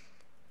people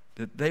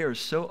that they are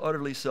so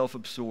utterly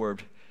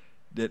self-absorbed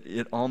that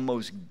it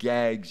almost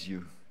gags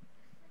you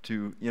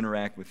to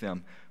interact with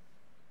them,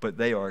 but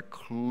they are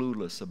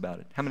clueless about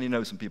it? How many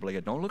know some people like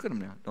that? Don't look at them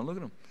now. Don't look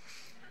at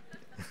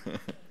them.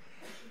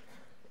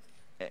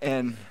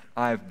 And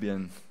I've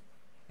been,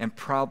 and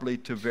probably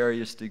to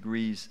various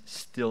degrees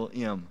still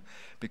am,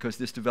 because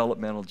this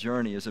developmental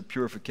journey is a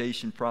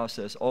purification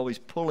process, always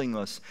pulling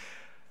us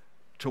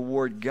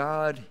toward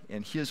God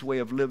and His way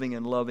of living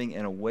and loving,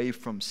 and away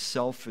from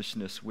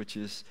selfishness, which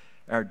is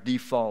our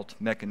default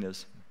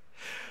mechanism.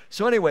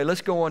 So anyway,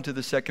 let's go on to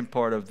the second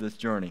part of this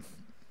journey.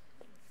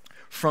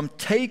 From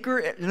taker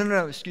and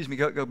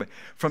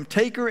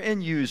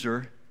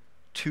user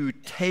to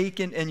take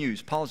and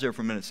use. Pause there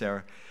for a minute,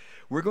 Sarah.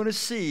 We're going to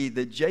see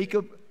that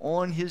Jacob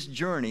on his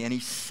journey, and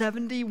he's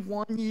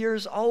 71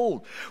 years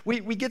old. We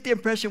get the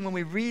impression when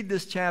we read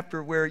this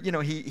chapter where,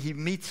 he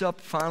meets up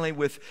finally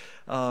with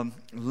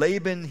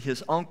Laban,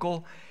 his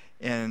uncle,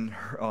 and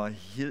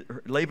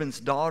Laban's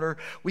daughter.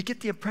 We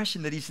get the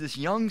impression that he's this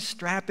young,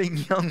 strapping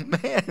young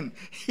man.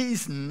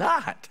 He's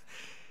not.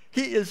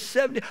 He is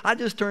 70. I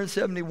just turned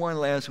 71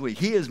 last week.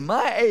 He is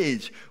my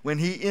age when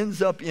he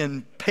ends up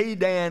in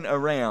Padan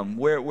Aram,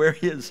 where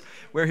his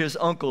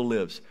uncle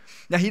lives.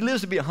 Now, he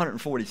lives to be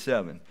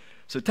 147.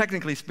 So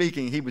technically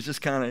speaking, he was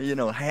just kind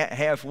of,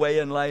 halfway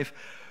in life.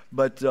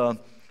 But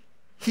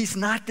He's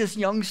not this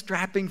young,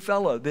 strapping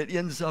fella that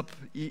ends up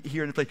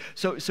here in the place.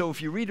 So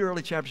if you read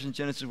early chapters in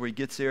Genesis where he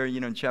gets there,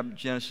 in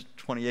Genesis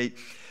 28,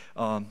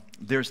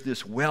 there's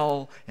this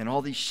well, and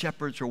all these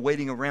shepherds are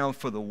waiting around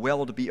for the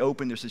well to be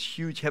opened. There's this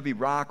huge, heavy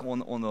rock on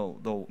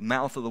the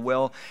mouth of the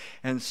well.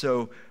 And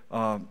so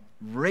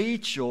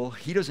Rachel,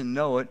 he doesn't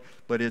know it,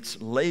 but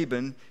it's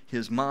Laban,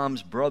 his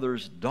mom's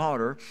brother's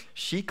daughter.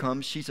 She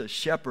comes, she's a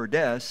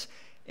shepherdess,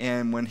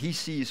 and when he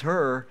sees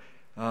her,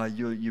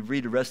 you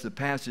read the rest of the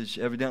passage,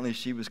 evidently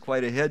she was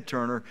quite a head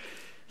turner.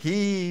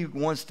 He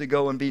wants to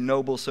go and be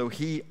noble, so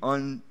he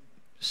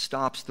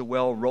unstops the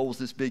well, rolls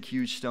this big,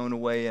 huge stone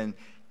away, and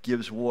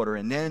gives water.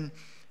 And then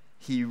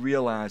he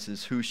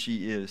realizes who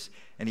she is.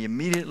 And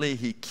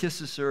he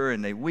kisses her,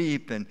 and they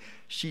weep, and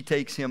she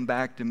takes him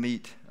back to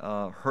meet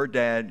her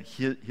dad,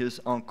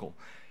 his uncle.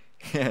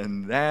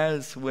 And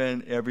that's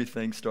when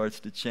everything starts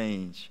to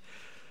change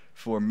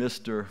for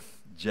Mr.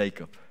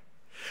 Jacob.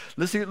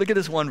 Look at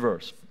this one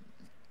verse.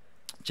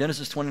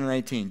 Genesis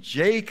 20:19.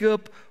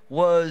 Jacob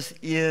was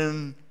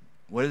in,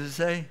 what does it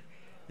say?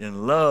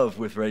 In love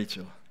with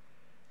Rachel.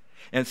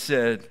 And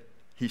said,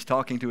 he's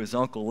talking to his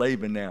uncle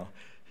Laban now.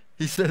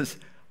 He says,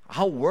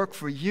 I'll work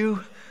for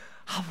you.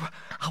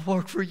 I'll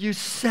work for you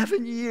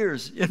 7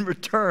 years in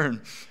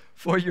return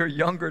for your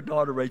younger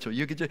daughter Rachel.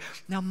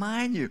 Now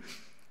mind you,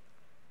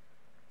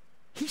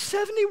 he's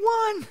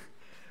 71.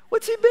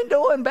 What's he been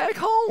doing back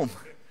home?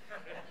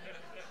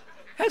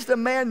 Has the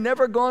man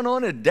never gone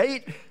on a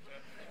date?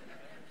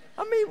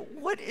 I mean,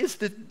 what is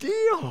the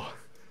deal?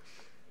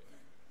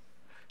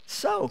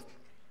 So,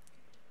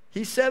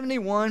 he's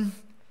 71.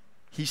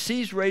 He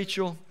sees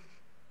Rachel.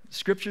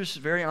 Scripture's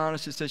very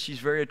honest. It says she's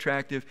very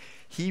attractive.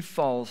 He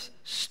falls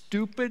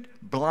stupid,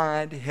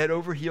 blind, head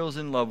over heels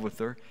in love with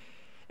her.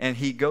 And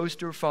he goes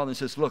to her father and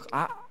says, look,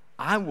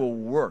 I will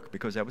work,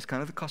 because that was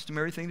kind of the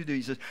customary thing to do.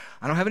 He says,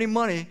 I don't have any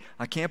money.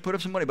 I can't put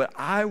up some money, but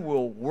I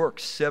will work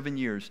 7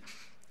 years.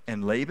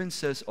 And Laban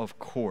says, of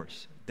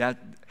course. That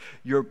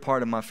you're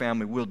part of my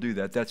family. We'll do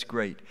that. That's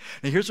great.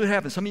 Now here's what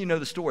happens. Some of you know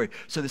the story.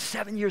 So the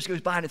 7 years goes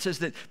by, and it says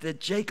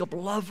that Jacob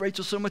loved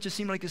Rachel so much it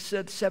seemed like it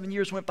said 7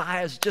 years went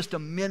by as just a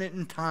minute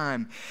in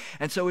time.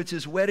 And so it's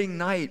his wedding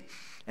night.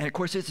 And of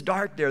course it's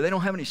dark there. They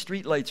don't have any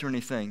street lights or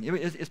anything.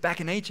 It's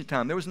back in ancient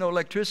time. There was no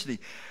electricity.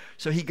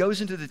 So he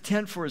goes into the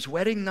tent for his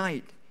wedding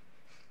night.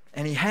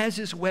 And he has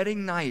his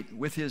wedding night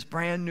with his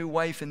brand new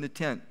wife in the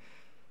tent.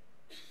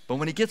 But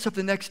when he gets up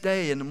the next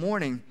day in the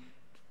morning,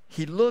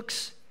 he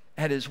looks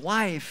at his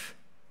wife,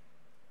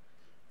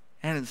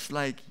 and it's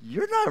like,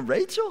 you're not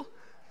Rachel.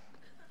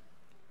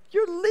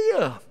 You're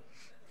Leah.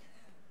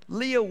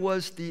 Leah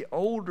was the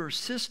older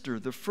sister,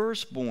 the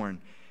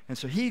firstborn. And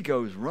so he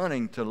goes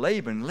running to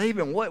Laban.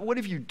 Laban, what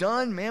have you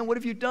done, man? What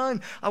have you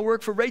done? I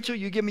work for Rachel.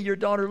 You give me your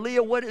daughter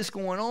Leah. What is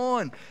going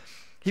on?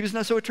 He was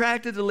not so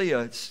attracted to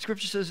Leah.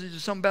 Scripture says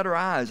there's something about her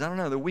eyes. I don't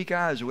know, the weak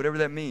eyes or whatever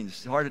that means.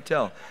 It's hard to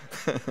tell.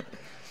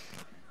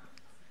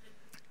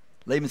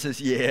 Laban says,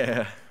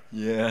 yeah.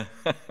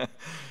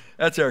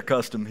 That's our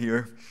custom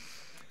here.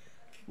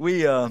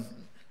 We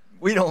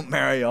don't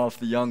marry off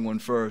the young one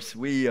first.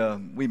 We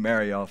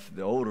marry off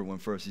the older one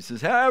first. He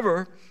says,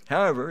 however,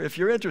 if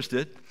you're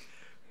interested,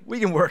 we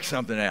can work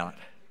something out.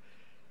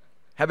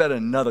 How about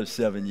another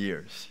 7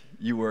 years?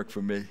 You work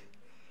for me.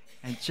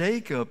 And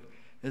Jacob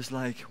is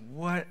like,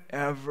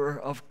 whatever,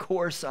 of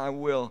course I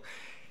will.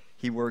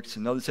 He works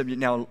another 7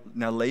 years.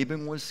 Now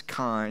Laban was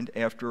kind.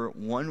 After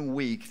 1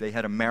 week, they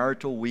had a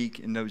marital week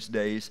in those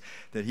days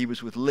that he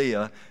was with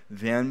Leah.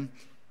 Then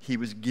he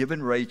was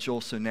given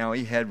Rachel, so now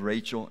he had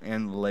Rachel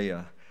and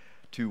Leah,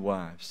 2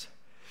 wives.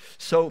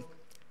 So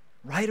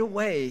right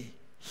away,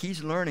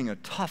 he's learning a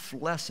tough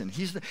lesson.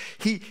 He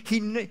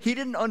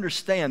didn't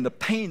understand the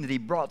pain that he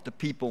brought to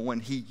people when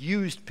he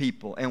used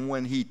people and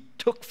when he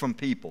took from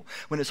people,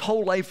 when his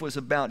whole life was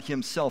about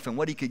himself and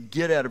what he could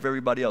get out of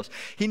everybody else.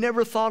 He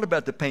never thought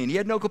about the pain. He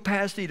had no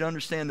capacity to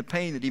understand the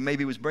pain that he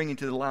maybe was bringing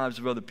to the lives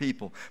of other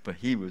people, but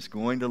he was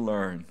going to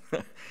learn.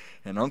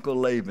 And Uncle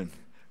Laban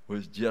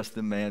was just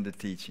the man to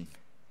teach him.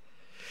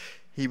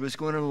 He was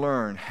going to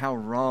learn how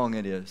wrong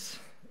it is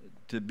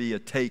to be a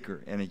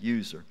taker and a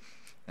user,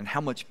 and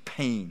how much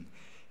pain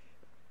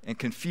and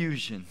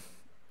confusion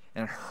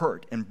and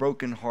hurt and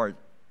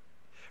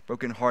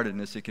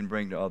brokenheartedness it can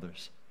bring to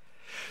others.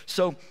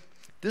 So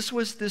this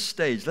was this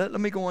stage.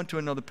 Let me go on to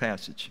another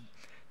passage.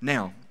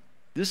 Now,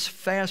 this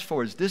fast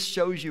forwards. This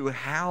shows you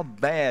how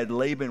bad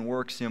Laban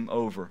works him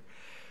over.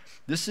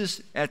 This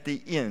is at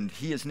the end.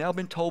 He has now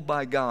been told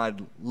by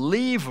God,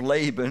 leave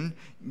Laban,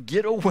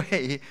 get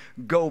away,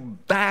 go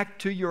back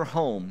to your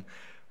home,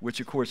 which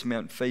of course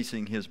meant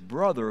facing his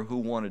brother who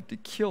wanted to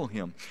kill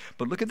him.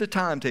 But look at the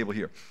timetable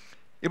here.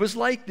 It was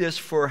like this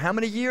for how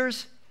many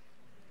years?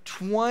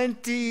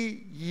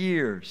 20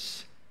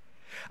 years.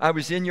 I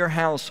was in your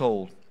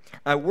household.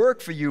 I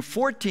worked for you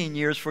 14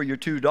 years for your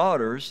 2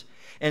 daughters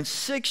and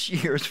 6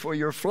 years for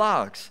your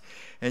flocks.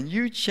 And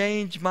you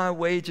changed my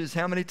wages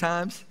how many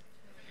times?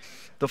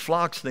 The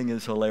flocks thing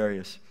is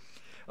hilarious.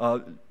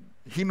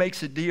 He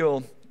makes a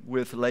deal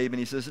with Laban.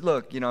 He says,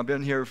 look, I've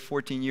been here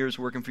 14 years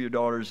working for your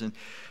daughters, and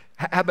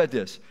how about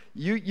this?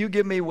 You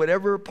give me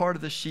whatever part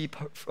of the sheep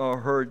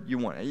herd you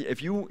want.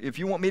 If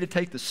you want me to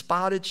take the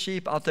spotted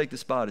sheep, I'll take the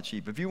spotted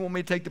sheep. If you want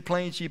me to take the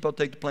plain sheep, I'll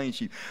take the plain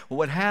sheep. Well,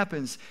 what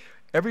happens,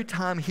 every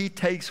time he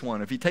takes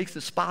one, if he takes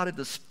the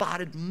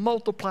spotted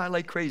multiply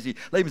like crazy.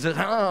 Laban says,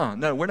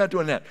 no, we're not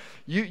doing that.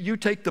 You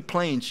take the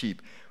plain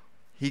sheep.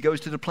 He goes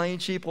to the plain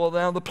sheep. Well,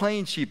 now the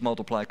plain sheep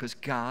multiply because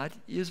God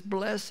is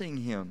blessing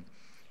him.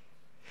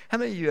 How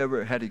many of you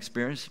ever had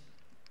experience?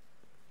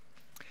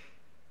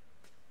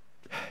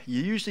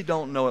 You usually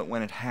don't know it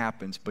when it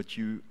happens, but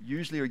you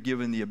usually are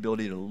given the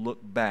ability to look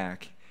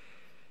back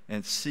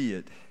and see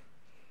it.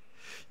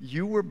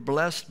 You were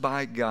blessed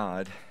by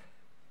God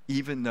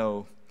even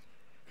though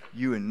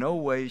you in no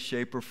way,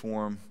 shape, or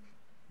form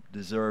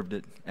deserved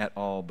it at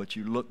all, but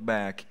you look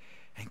back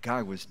and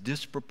God was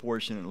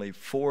disproportionately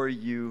for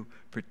you,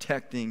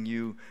 protecting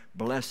you,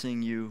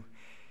 blessing you,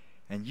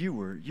 and you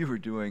were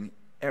doing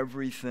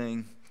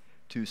everything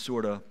to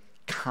sort of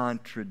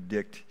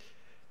contradict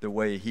the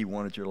way he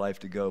wanted your life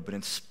to go. But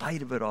in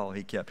spite of it all,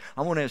 he kept.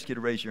 I want to ask you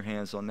to raise your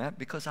hands on that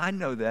because I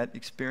know that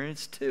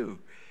experience too.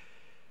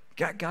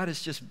 God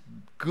is just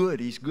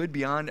good. He's good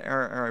beyond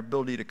our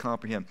ability to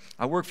comprehend.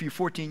 I worked for you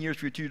 14 years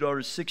for your 2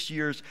 daughters, 6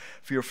 years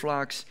for your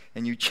flocks,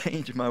 and you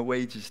changed my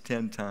wages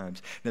 10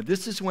 times. Now,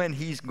 this is when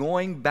he's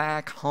going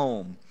back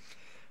home.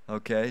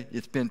 Okay?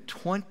 It's been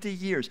 20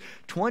 years.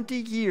 20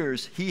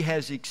 years he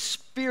has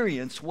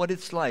experienced what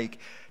it's like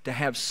to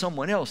have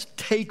someone else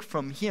take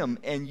from him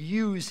and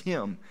use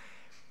him.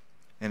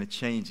 And it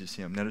changes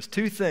him. Now, there's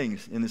 2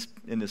 things in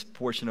this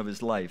portion of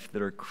his life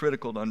that are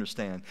critical to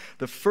understand.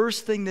 The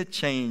first thing that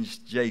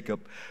changed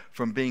Jacob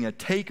from being a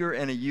taker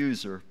and a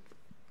user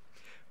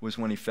was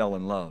when he fell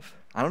in love.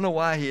 I don't know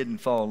why he didn't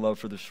fall in love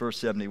for the first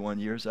 71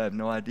 years. I have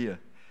no idea.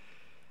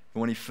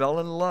 But when he fell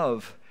in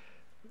love,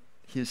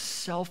 his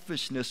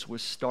selfishness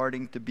was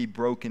starting to be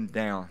broken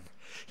down.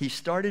 He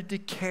started to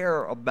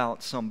care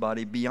about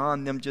somebody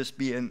beyond them just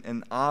being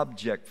an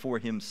object for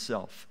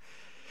himself.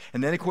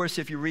 And then, of course,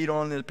 if you read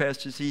on in the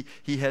passages,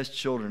 he has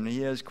children.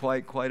 He has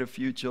quite a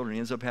few children. He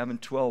ends up having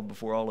 12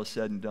 before all is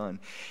said and done.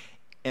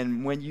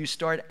 And when you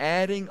start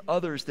adding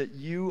others that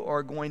you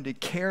are going to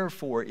care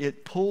for,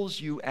 it pulls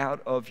you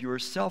out of your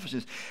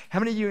selfishness. How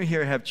many of you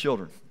here have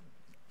children?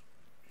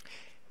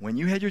 When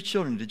you had your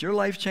children, did your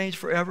life change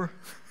forever?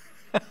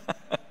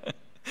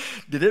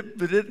 Did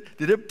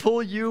it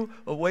pull you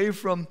away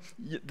from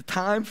the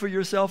time for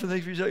yourself and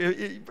things for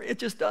yourself? It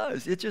just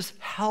does. It just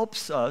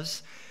helps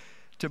us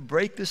to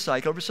break the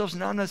cycle of ourselves.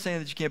 Now, I'm not saying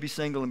that you can't be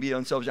single and be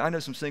unselfish. I know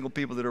some single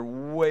people that are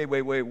way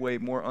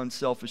more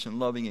unselfish and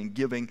loving and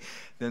giving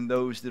than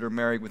those that are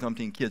married with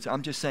umpteen kids.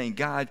 I'm just saying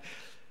God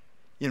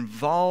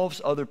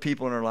involves other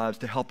people in our lives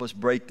to help us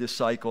break this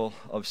cycle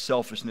of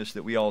selfishness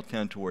that we all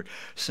tend toward.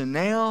 So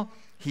now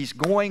he's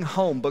going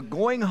home, but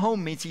going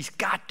home means he's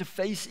got to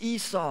face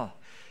Esau.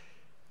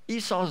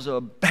 Esau's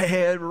a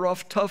bad,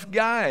 rough, tough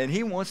guy, and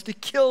he wants to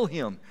kill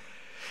him.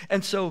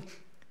 And so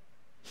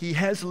he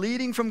has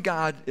leading from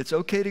God. It's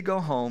okay to go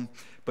home,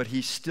 but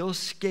he's still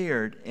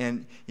scared.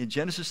 And in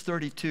Genesis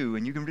 32,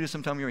 and you can read it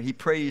sometime here, he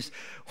prays,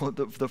 well,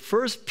 the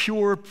first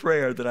pure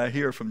prayer that I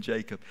hear from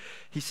Jacob.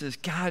 He says,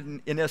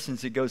 God, in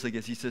essence, it goes like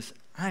this. He says,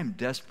 I'm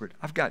desperate.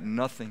 I've got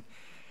nothing.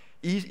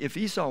 If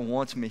Esau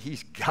wants me,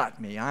 he's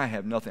got me. I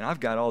have nothing. I've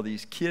got all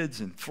these kids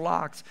and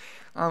flocks.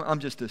 I'm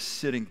just a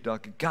sitting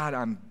duck. God,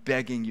 I'm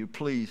begging you,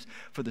 please,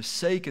 for the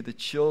sake of the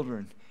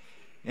children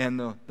and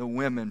the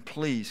women,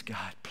 please,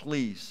 God,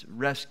 please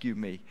rescue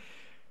me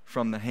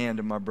from the hand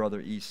of my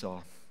brother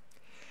Esau.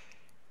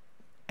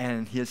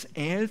 And his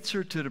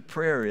answer to the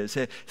prayer is,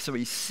 so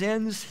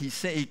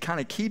he kind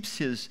of keeps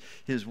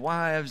his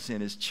wives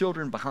and his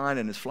children behind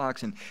and his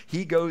flocks, and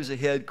he goes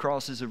ahead,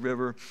 crosses a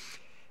river,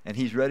 and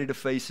he's ready to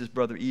face his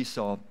brother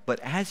Esau.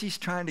 But as he's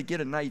trying to get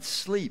a night's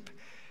sleep,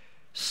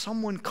 a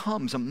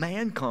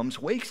man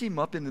comes, wakes him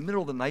up in the middle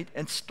of the night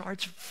and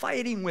starts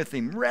fighting with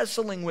him,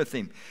 wrestling with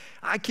him.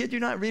 I kid you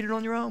not, read it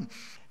on your own.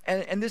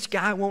 And this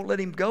guy won't let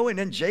him go, and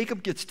then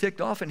Jacob gets ticked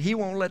off and he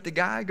won't let the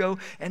guy go,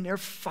 and they're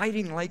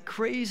fighting like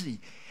crazy.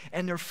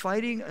 And they're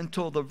fighting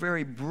until the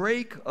very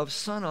break of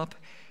sunup,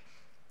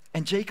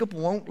 and Jacob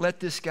won't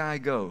let this guy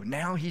go.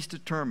 Now he's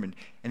determined,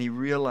 and he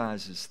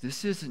realizes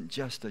this isn't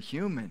just a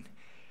human.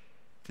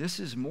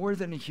 This is more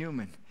than a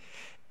human.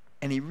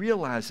 And he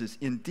realizes,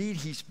 indeed,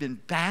 he's been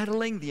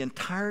battling the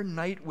entire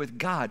night with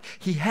God.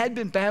 He had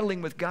been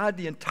battling with God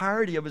the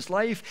entirety of his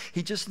life.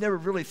 He just never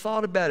really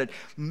thought about it.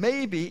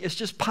 Maybe it's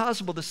just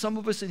possible that some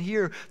of us in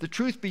here, the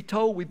truth be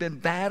told, we've been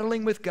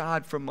battling with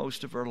God for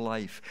most of our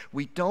life.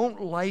 We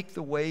don't like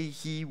the way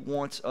he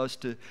wants us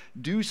to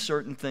do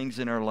certain things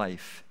in our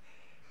life.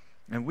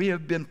 And we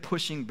have been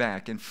pushing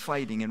back and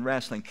fighting and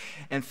wrestling.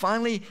 And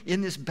finally,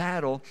 in this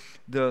battle,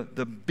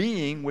 the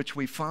being, which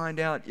we find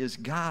out is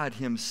God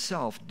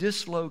himself,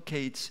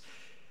 dislocates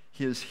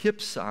his hip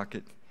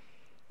socket.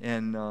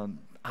 And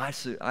I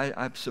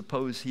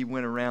suppose he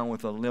went around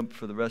with a limp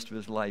for the rest of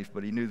his life,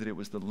 but he knew that it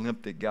was the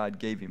limp that God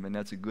gave him, and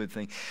that's a good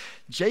thing.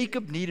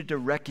 Jacob needed to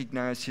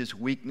recognize his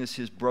weakness,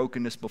 his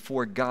brokenness,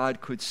 before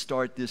God could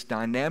start this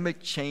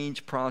dynamic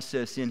change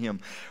process in him.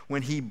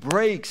 When he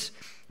breaks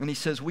and he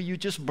says, will you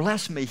just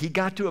bless me? He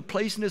got to a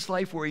place in his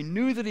life where he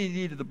knew that he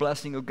needed the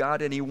blessing of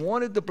God, and he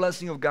wanted the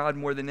blessing of God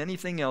more than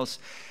anything else.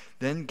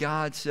 Then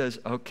God says,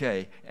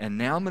 okay, and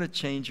now I'm going to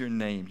change your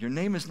name. Your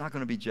name is not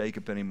going to be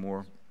Jacob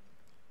anymore.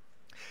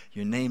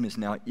 Your name is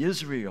now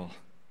Israel.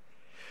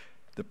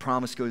 The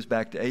promise goes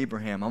back to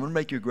Abraham. I'm going to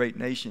make you a great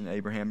nation,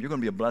 Abraham. You're going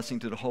to be a blessing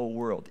to the whole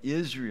world.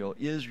 Israel,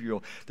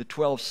 Israel. The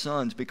 12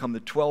 sons become the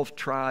 12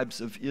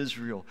 tribes of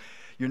Israel.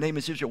 Your name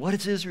is Israel. What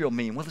does Israel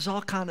mean? Well, there's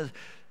all kind of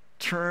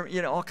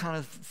all kind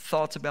of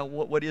thoughts about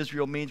what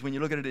Israel means. When you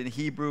look at it in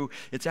Hebrew,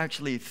 it's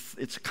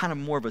kind of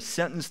more of a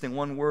sentence than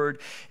one word.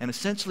 And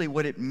essentially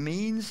what it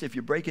means, if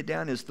you break it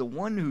down, is the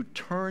one who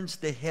turns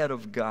the head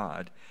of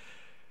God.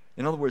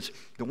 In other words,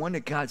 the one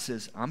that God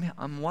says,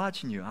 I'm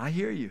watching you. I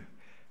hear you.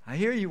 I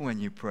hear you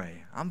when you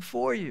pray. I'm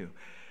for you.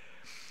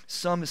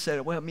 Some have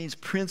said, well, it means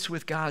prince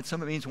with God.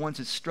 Some it means one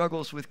that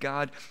struggles with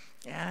God.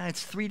 Yeah,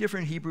 it's 3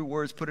 different Hebrew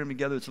words, put them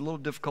together. It's a little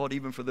difficult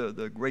even for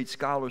the great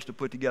scholars to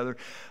put together.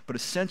 But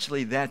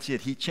essentially, that's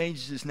it. He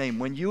changes his name.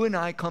 When you and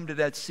I come to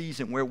that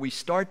season where we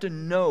start to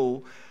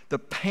know the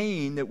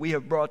pain that we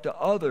have brought to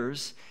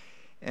others,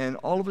 and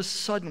all of a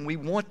sudden we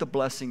want the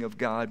blessing of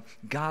God,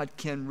 God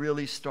can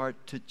really start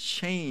to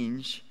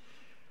change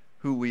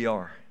who we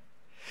are.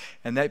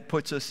 And that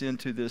puts us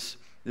into this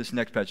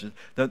next passage.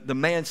 The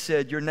man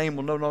said, your name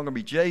will no longer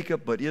be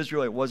Jacob, but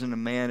Israel. It wasn't a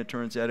man, it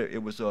turns out.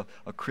 It was a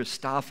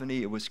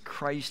Christophany. It was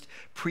Christ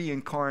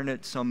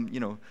pre-incarnate, some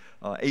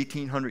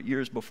 1,800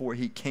 years before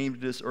he came to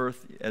this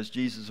earth as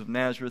Jesus of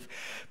Nazareth.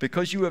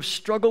 Because you have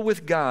struggled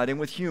with God and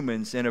with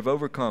humans and have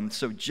overcome.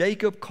 So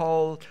Jacob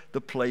called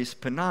the place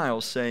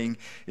Peniel, saying,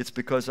 it's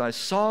because I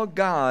saw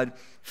God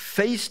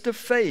face to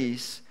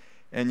face,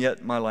 and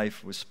yet my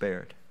life was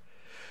spared.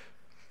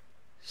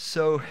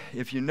 So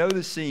if you know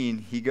the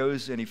scene, he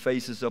goes and he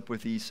faces up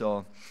with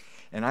Esau.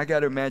 And I got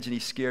to imagine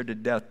he's scared to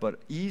death,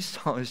 but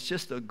Esau is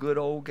just a good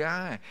old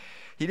guy.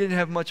 He didn't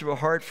have much of a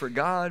heart for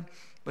God,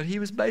 but he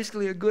was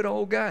basically a good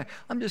old guy.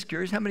 I'm just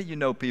curious, how many of you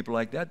know people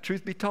like that?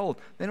 Truth be told,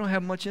 they don't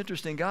have much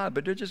interest in God,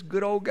 but they're just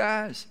good old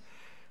guys.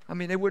 I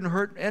mean, they wouldn't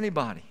hurt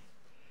anybody.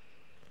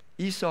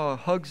 Esau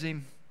hugs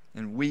him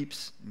and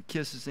weeps and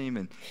kisses him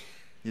and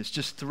is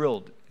just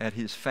thrilled at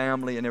his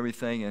family and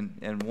everything,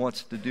 and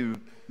wants to do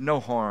no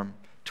harm.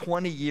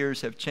 20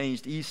 years have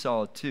changed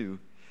Esau too.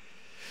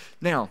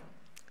 Now,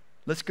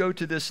 let's go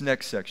to this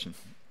next section.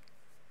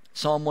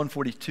 Psalm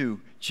 142.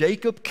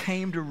 Jacob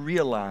came to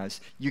realize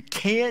you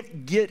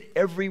can't get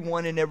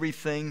everyone and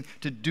everything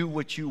to do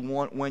what you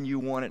want, when you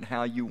want it,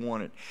 how you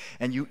want it.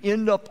 And you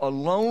end up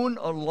alone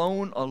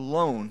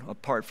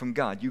apart from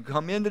God. You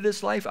come into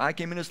this life, I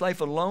came into this life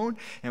alone,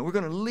 and we're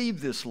going to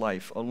leave this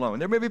life alone.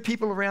 There may be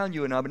people around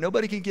you and I, but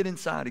nobody can get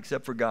inside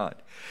except for God.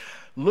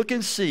 Look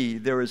and see,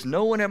 there is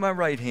no one at my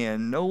right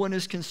hand, no one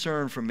is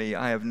concerned for me.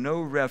 I have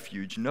no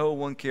refuge, no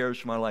one cares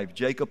for my life.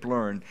 Jacob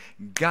learned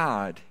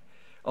God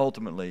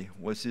ultimately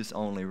was his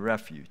only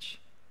refuge.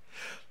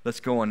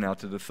 Let's go on now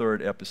to the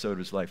 3rd episode of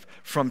his life.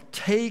 From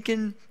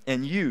taken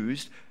and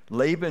used,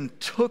 Laban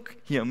took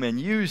him and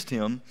used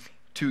him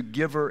to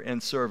giver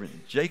and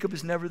servant. Jacob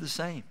is never the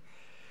same.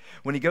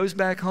 When he goes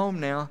back home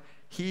now,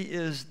 he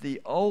is the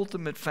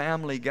ultimate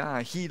family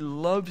guy. He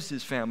loves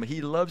his family.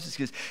 He loves his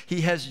kids.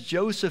 He has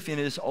Joseph in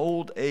his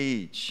old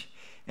age,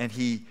 and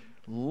he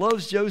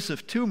loves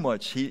Joseph too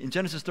much. In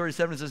Genesis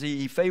 37, it says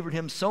he favored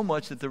him so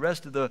much that the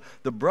rest of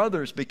the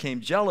brothers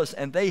became jealous,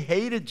 and they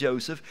hated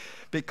Joseph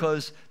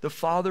because the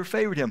father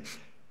favored him.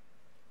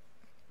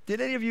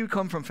 Did any of you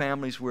come from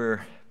families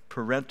where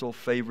parental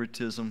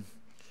favoritism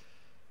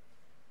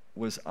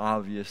was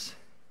obvious?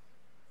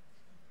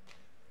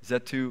 Is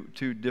that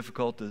too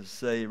difficult to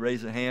say,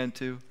 raise a hand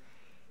to?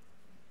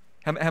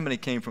 How many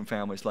came from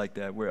families like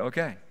that where,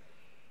 okay.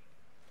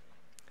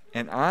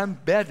 And I'm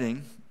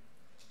betting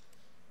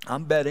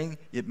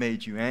it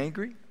made you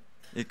angry,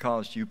 it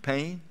caused you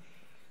pain,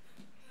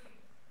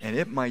 and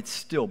it might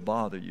still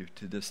bother you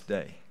to this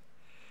day.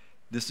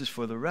 This is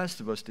for the rest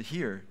of us to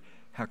hear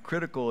how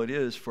critical it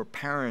is for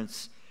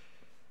parents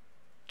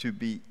to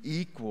be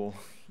equal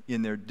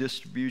in their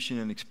distribution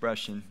and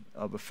expression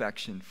of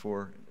affection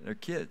for their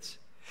kids.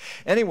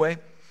 Anyway,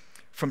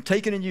 from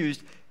taken and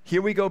used,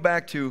 here we go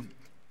back to,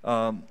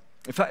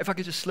 if I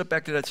could just slip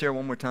back to that, Sarah,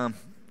 one more time.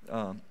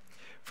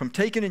 From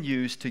taken and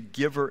used to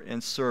giver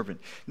and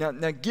servant. Now,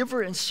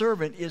 giver and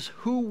servant is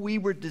who we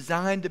were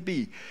designed to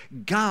be.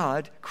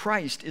 God,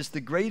 Christ, is the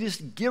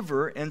greatest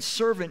giver and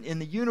servant in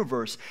the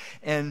universe.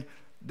 And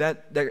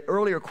that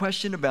earlier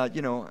question about,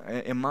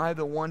 am I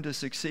the one to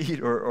succeed,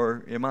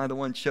 or am I the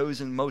one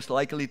chosen most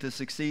likely to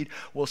succeed?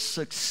 Well,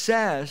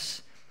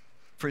 success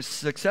for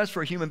success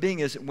for a human being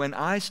is when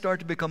I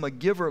start to become a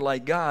giver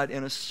like God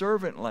and a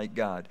servant like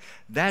God.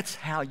 That's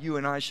how you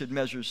and I should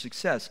measure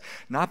success.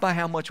 Not by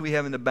how much we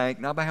have in the bank,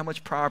 not by how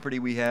much property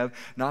we have,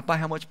 not by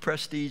how much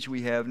prestige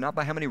we have, not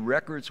by how many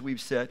records we've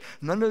set.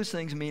 None of those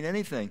things mean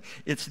anything.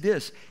 It's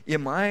this: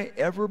 am I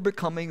ever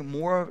becoming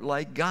more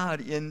like God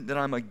in that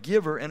I'm a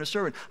giver and a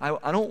servant?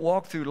 I don't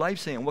walk through life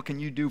saying, what can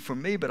you do for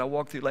me? But I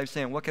walk through life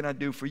saying, what can I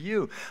do for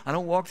you? I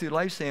don't walk through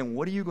life saying,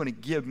 what are you going to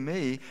give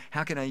me?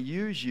 How can I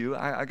use you?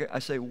 I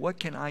say, what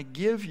can I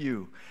give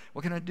you?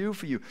 What can I do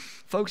for you?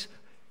 Folks,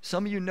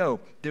 some of you know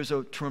there's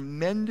a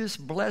tremendous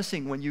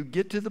blessing when you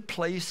get to the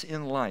place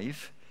in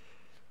life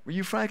where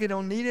you frankly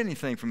don't need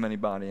anything from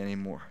anybody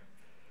anymore.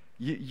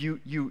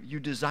 You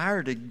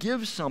desire to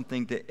give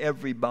something to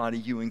everybody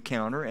you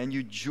encounter, and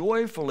you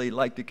joyfully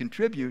like to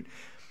contribute,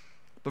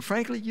 but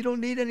frankly, you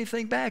don't need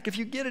anything back. If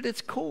you get it,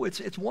 it's cool.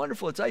 It's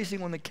wonderful. It's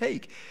icing on the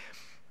cake.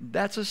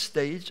 That's a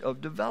stage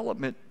of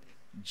development.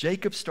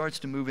 Jacob starts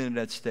to move into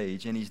that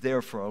stage, and he's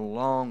there for a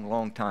long,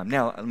 long time.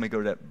 Now, let me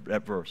go to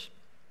that verse.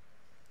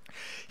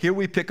 Here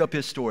we pick up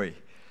his story.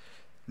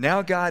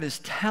 Now God is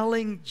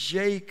telling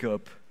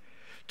Jacob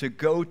to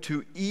go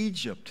to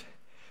Egypt.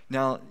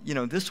 Now,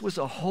 this was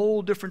a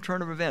whole different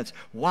turn of events.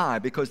 Why?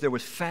 Because there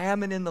was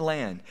famine in the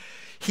land.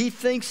 He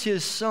thinks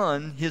his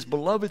son, his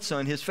beloved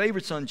son, his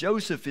favorite son,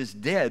 Joseph, is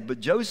dead, but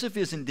Joseph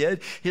isn't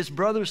dead. His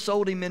brothers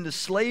sold him into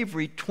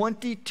slavery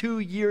 22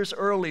 years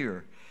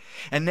earlier.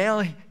 And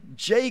now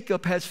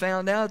Jacob has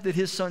found out that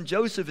his son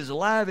Joseph is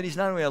alive, and he's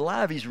not only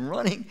alive, he's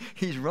running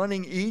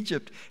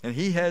Egypt, and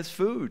he has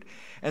food.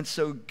 And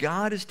so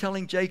God is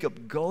telling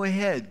Jacob, go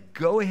ahead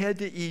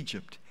to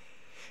Egypt.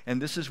 And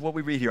this is what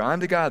we read here. I'm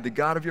the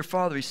God of your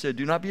father. He said,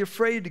 do not be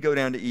afraid to go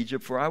down to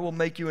Egypt, for I will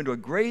make you into a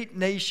great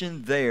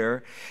nation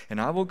there,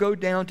 and I will go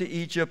down to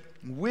Egypt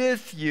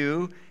with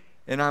you,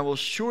 and I will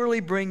surely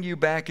bring you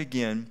back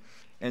again.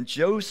 And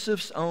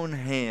Joseph's own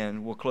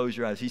hand will close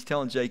your eyes. He's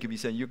telling Jacob, he's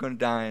saying, you're going to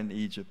die in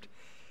Egypt.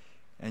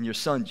 And your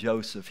son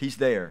Joseph, he's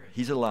there.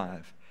 He's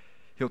alive.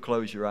 He'll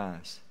close your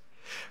eyes.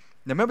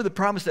 Now remember, the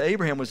promise to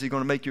Abraham was he's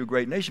going to make you a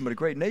great nation. But a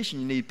great nation,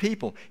 you need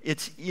people.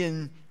 It's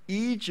in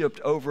Egypt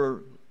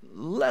over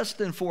less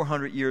than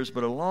 400 years,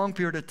 but a long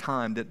period of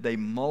time, that they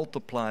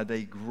multiply,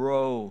 they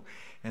grow,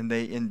 and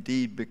they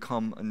indeed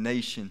become a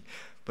nation.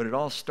 But it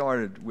all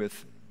started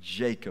with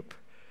Jacob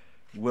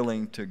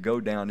willing to go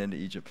down into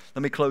Egypt.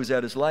 Let me close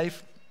out his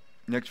life.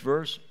 Next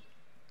verse.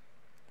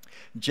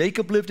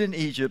 Jacob lived in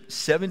Egypt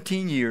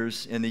 17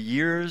 years, and the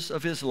years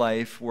of his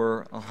life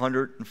were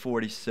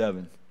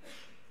 147,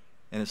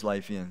 and his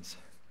life ends.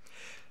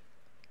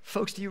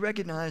 Folks, do you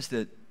recognize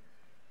that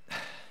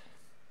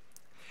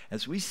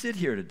as we sit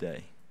here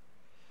today,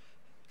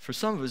 for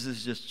some of us this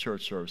is just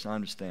church service, I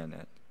understand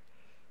that.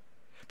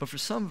 But for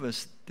some of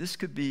us, this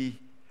could be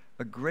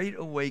a great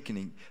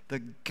awakening. The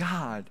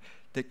God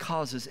that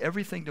causes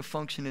everything to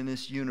function in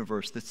this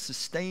universe, that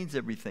sustains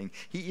everything.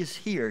 He is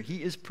here.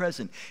 He is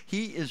present.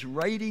 He is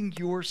writing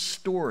your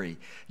story.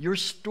 Your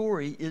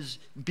story is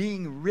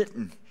being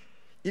written.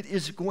 It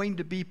is going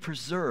to be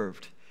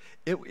preserved.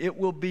 It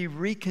will be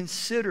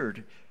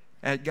reconsidered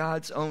at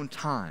God's own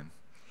time.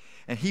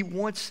 And He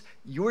wants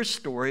your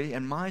story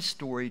and my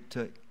story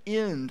to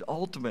end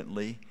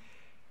ultimately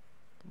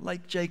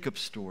like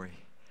Jacob's story.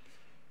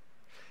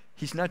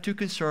 He's not too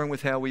concerned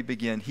with how we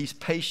begin. He's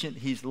patient.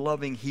 He's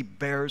loving. He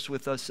bears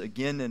with us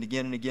again and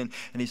again and again.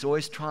 And He's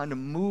always trying to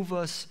move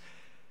us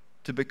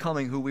to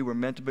becoming who we were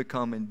meant to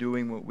become and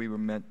doing what we were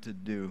meant to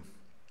do.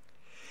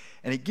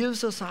 And He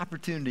gives us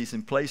opportunities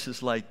in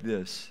places like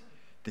this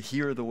to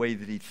hear the way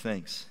that He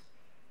thinks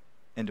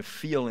and to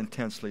feel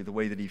intensely the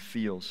way that He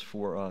feels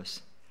for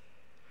us.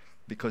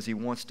 Because He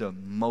wants to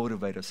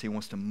motivate us. He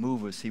wants to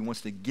move us. He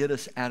wants to get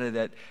us out of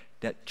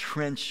that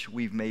trench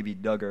we've maybe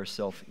dug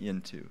ourselves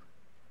into.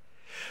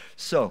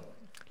 So,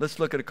 let's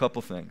look at a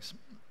couple things.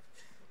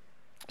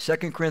 2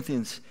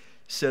 Corinthians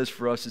says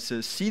for us, it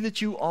says, see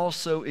that you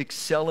also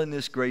excel in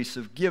this grace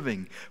of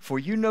giving. For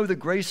you know the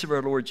grace of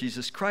our Lord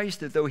Jesus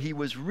Christ, that though He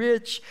was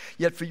rich,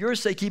 yet for your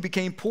sake He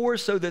became poor,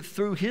 so that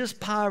through His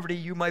poverty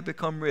you might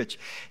become rich.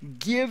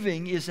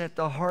 Giving is at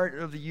the heart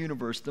of the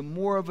universe. The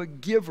more of a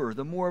giver,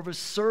 the more of a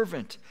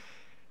servant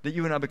that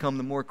you and I become,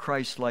 the more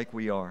Christ-like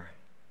we are.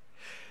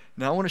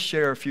 Now I want to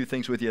share a few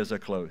things with you as I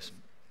close.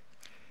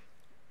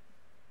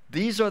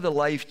 These are the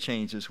life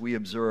changes we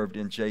observed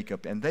in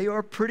Jacob, and they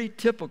are pretty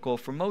typical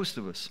for most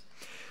of us.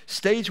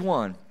 Stage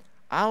one,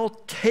 I'll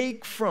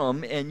take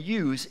from and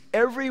use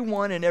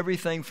everyone and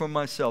everything from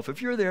myself.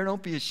 If you're there,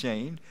 don't be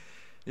ashamed.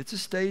 It's a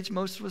stage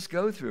most of us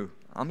go through.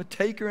 I'm a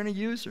taker and a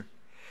user.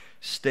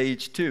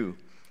 Stage two,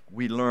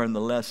 we learn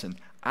the lesson.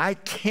 I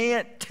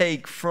can't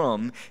take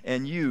from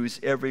and use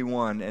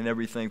everyone and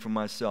everything for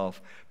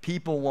myself.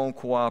 People won't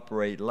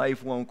cooperate.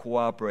 Life won't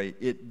cooperate.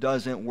 It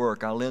doesn't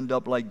work. I'll end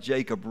up like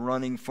Jacob,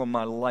 running from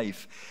my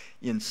life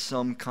in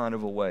some kind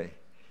of a way.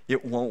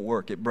 It won't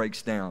work. It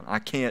breaks down. I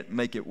can't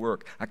make it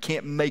work. I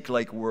can't make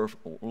life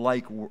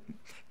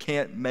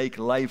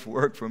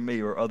work for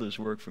me or others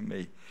work for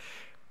me.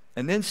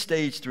 And then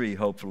stage three,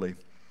 hopefully,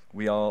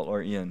 we all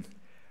are in.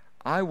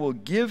 I will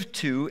give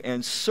to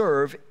and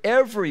serve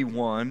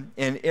everyone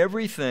and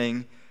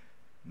everything,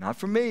 not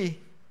for me,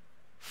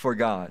 for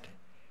God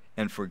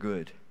and for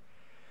good.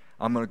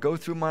 I'm going to go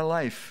through my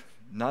life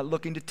not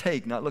looking to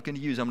take, not looking to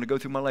use. I'm going to go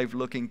through my life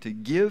looking to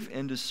give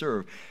and to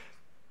serve,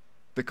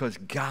 because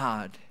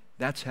God,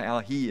 that's how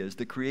He is,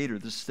 the creator,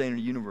 the sustainer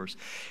of the universe.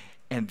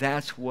 And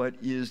that's what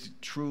is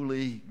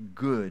truly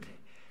good.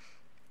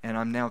 And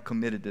I'm now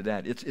committed to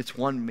that. It's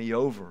won me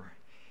over.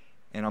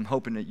 And I'm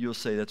hoping that you'll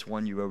say that's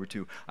won you over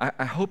too.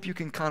 I hope you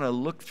can kind of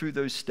look through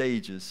those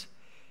stages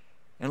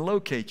and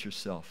locate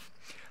yourself.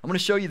 I'm going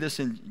to show you this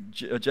in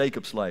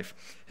Jacob's life.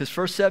 His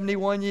first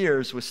 71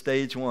 years was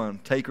stage 1,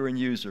 taker and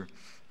user.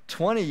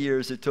 20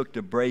 years it took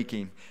to break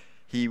him.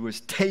 He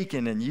was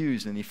taken and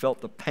used, and he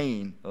felt the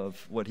pain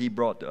of what he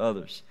brought to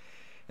others.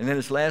 And then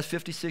his last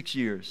 56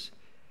 years,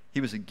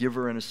 he was a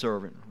giver and a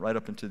servant right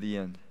up until the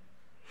end.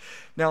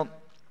 Now,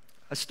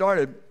 I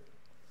started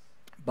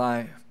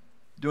by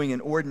doing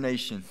an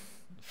ordination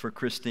for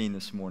Christine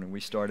this morning. We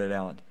started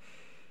out.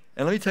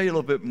 And let me tell you a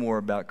little bit more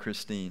about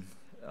Christine.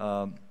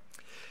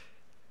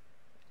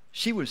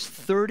 She was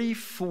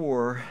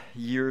 34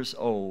 years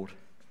old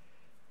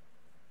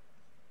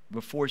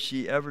before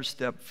she ever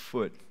stepped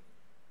foot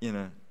in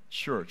a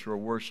church or a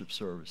worship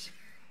service.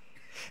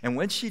 And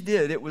when she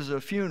did, it was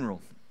a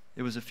funeral.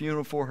 It was a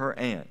funeral for her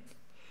aunt.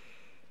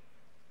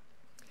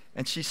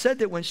 And she said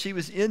that when she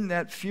was in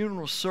that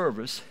funeral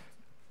service,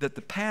 that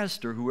the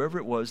pastor, whoever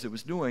it was that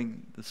was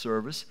doing the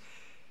service,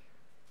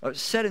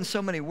 said in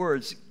so many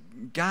words,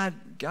 God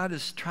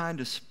is trying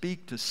to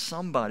speak to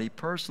somebody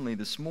personally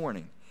this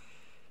morning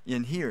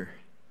in here.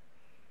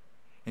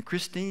 And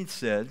Christine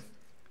said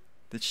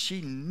that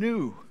she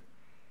knew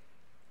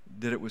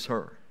that it was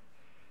her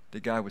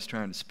that God was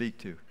trying to speak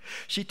to.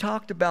 She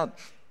talked about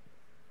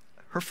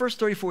her first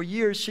 34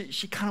 years.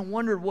 She kind of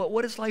wondered,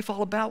 what is life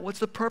all about? What's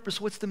the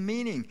purpose? What's the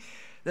meaning?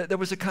 There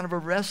was a kind of a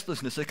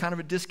restlessness, a kind of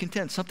a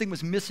discontent. Something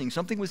was missing.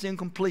 Something was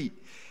incomplete.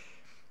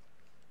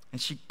 And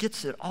she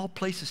gets it all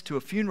places to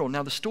a funeral.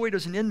 Now, the story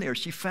doesn't end there.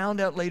 She found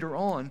out later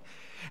on,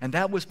 and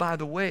that was, by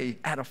the way,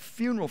 at a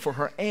funeral for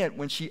her aunt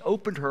when she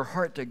opened her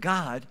heart to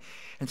God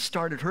and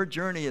started her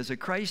journey as a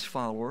Christ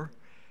follower.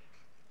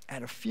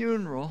 At a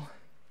funeral,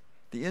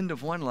 the end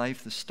of one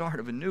life, the start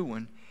of a new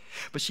one.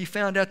 But she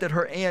found out that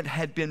her aunt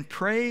had been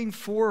praying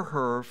for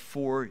her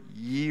for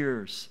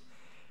years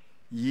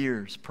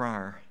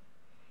prior.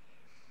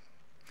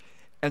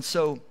 And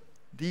so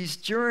these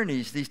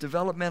journeys, these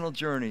developmental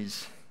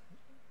journeys,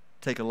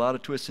 take a lot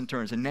of twists and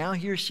turns. And now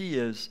here she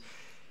is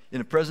in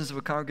the presence of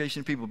a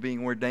congregation of people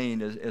being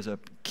ordained as a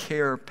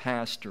care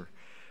pastor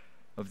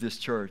of this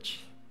church.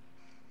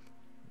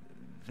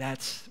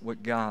 That's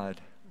what God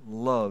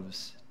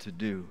loves to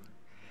do.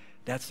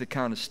 That's the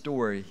kind of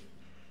story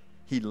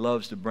He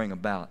loves to bring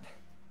about.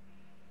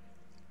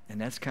 And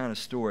that's the kind of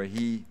story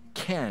He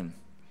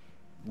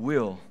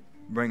will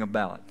bring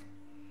about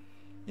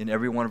in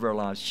every one of our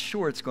lives.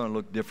 Sure, it's going to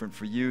look different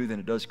for you than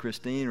it does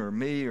Christine or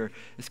me, or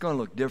it's going to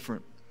look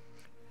different.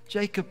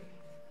 Jacob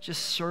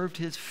just served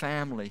his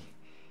family,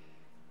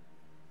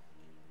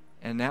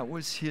 and that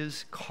was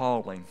his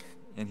calling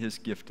and his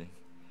gifting.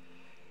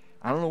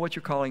 I don't know what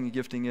your calling and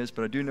gifting is,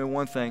 but I do know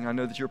one thing. I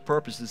know that your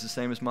purpose is the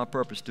same as my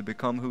purpose, to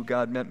become who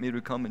God meant me to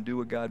become and do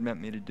what God meant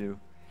me to do.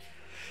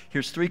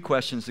 Here's 3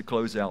 questions to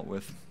close out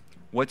with.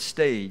 What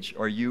stage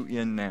are you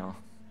in now?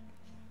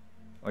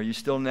 Are you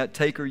still in that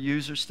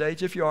taker-user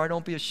stage? If you are,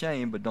 don't be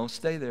ashamed, but don't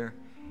stay there.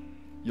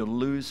 You'll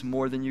lose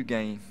more than you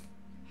gain.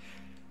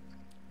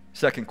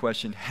 Second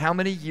question, how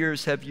many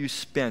years have you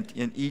spent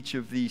in each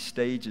of these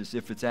stages,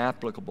 if it's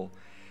applicable?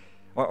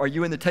 Are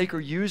you in the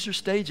taker-user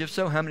stage? If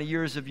so, how many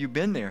years have you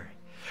been there?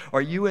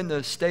 Are you in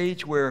the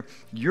stage where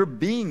you're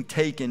being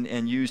taken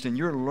and used and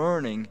you're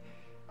learning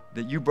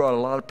that you brought a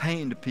lot of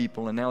pain to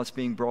people and now it's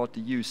being brought to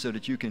you so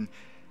that you can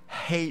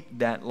hate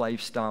that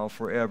lifestyle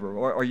forever?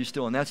 Or are you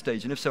still in that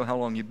stage? And if so, how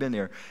long have you been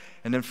there?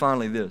 And then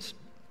finally this.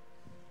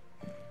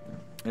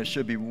 There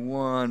should be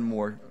one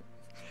more.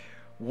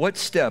 What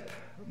step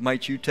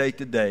might you take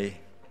today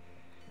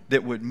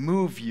that would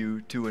move you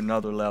to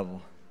another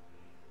level?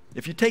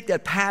 If you take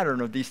that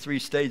pattern of these 3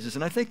 stages,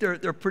 and I think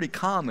they're pretty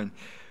common,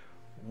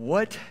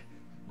 what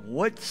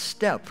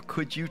step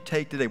could you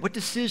take today? What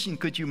decision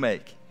could you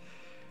make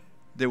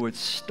that would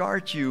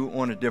start you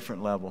on a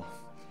different level?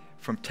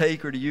 From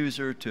taker to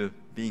user to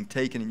being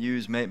taken and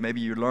used.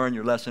 Maybe you learn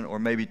your lesson, or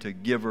maybe to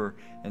giver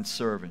and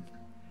servant.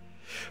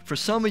 For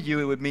some of you,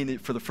 it would mean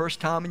that for the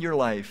first time in your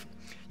life,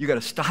 you got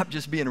to stop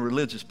just being a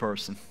religious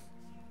person.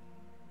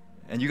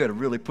 And you got to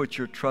really put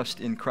your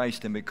trust in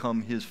Christ and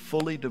become His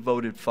fully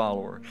devoted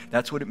follower.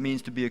 That's what it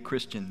means to be a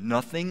Christian.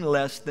 Nothing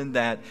less than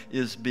that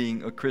is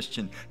being a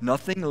Christian.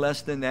 Nothing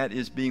less than that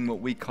is being what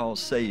we call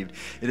saved.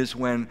 It is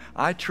when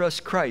I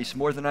trust Christ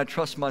more than I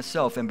trust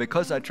myself, and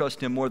because I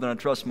trust Him more than I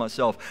trust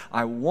myself,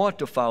 I want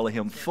to follow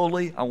Him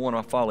fully, I want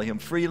to follow Him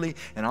freely,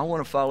 and I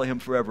want to follow Him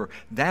forever.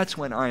 That's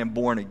when I am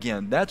born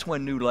again. That's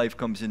when new life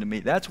comes into me.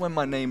 That's when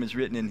my name is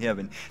written in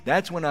heaven.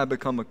 That's when I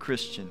become a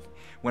Christian.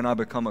 When I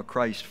become a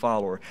Christ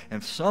follower. And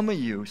And some of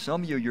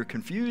you, you're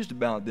confused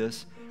about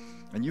this,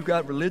 and you've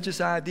got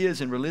religious ideas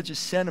and religious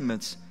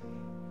sentiments,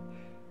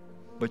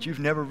 but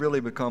you've never really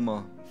become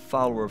a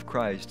follower of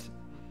Christ.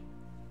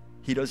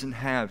 He doesn't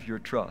have your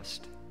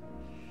trust.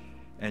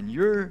 And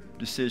your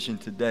decision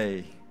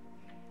today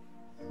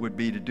would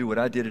be to do what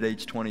I did at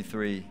age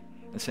 23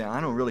 and say,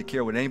 I don't really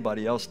care what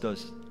anybody else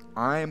does.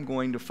 I am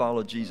going to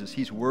follow Jesus.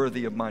 He's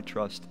worthy of my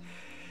trust.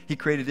 He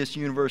created this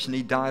universe and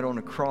He died on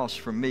a cross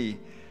for me.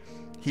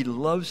 He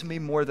loves me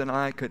more than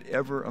I could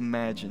ever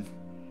imagine.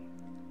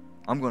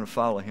 I'm going to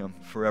follow Him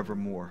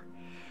forevermore.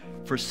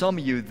 For some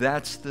of you,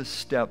 that's the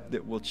step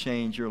that will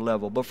change your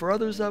level. But for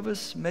others of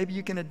us, maybe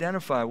you can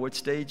identify what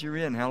stage you're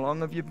in. How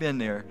long have you been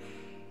there?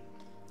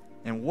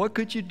 And what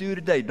could you do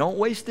today? Don't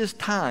waste this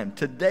time.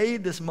 Today,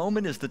 this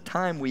moment is the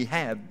time we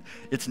have.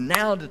 It's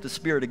now that the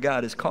Spirit of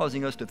God is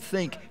causing us to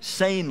think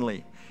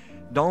sanely.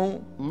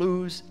 Don't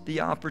lose the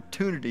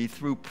opportunity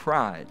through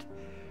pride.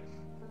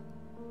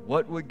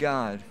 What would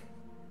God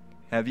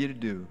have you to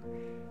do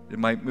that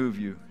might move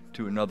you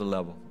to another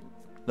level?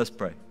 Let's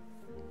pray.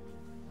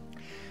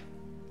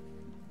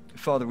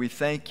 Father, we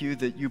thank You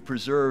that You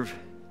preserve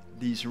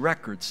these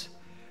records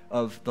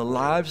of the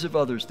lives of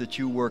others that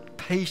You worked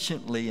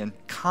patiently and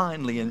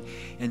kindly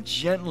and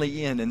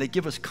gently in, and they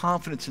give us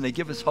confidence and they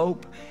give us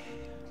hope.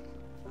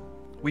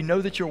 We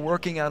know that You're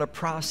working out a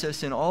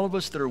process in all of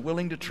us that are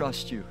willing to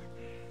trust You.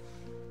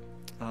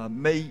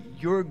 May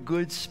Your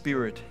good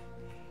Spirit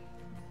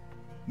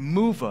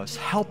move us,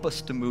 help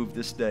us to move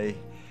this day,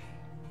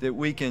 that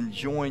we can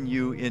join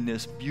You in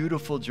this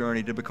beautiful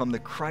journey to become the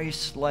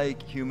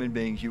Christ-like human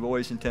beings You've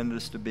always intended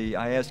us to be.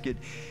 I ask it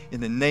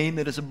in the name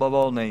that is above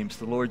all names,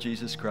 the Lord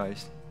Jesus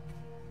Christ.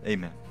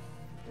 Amen.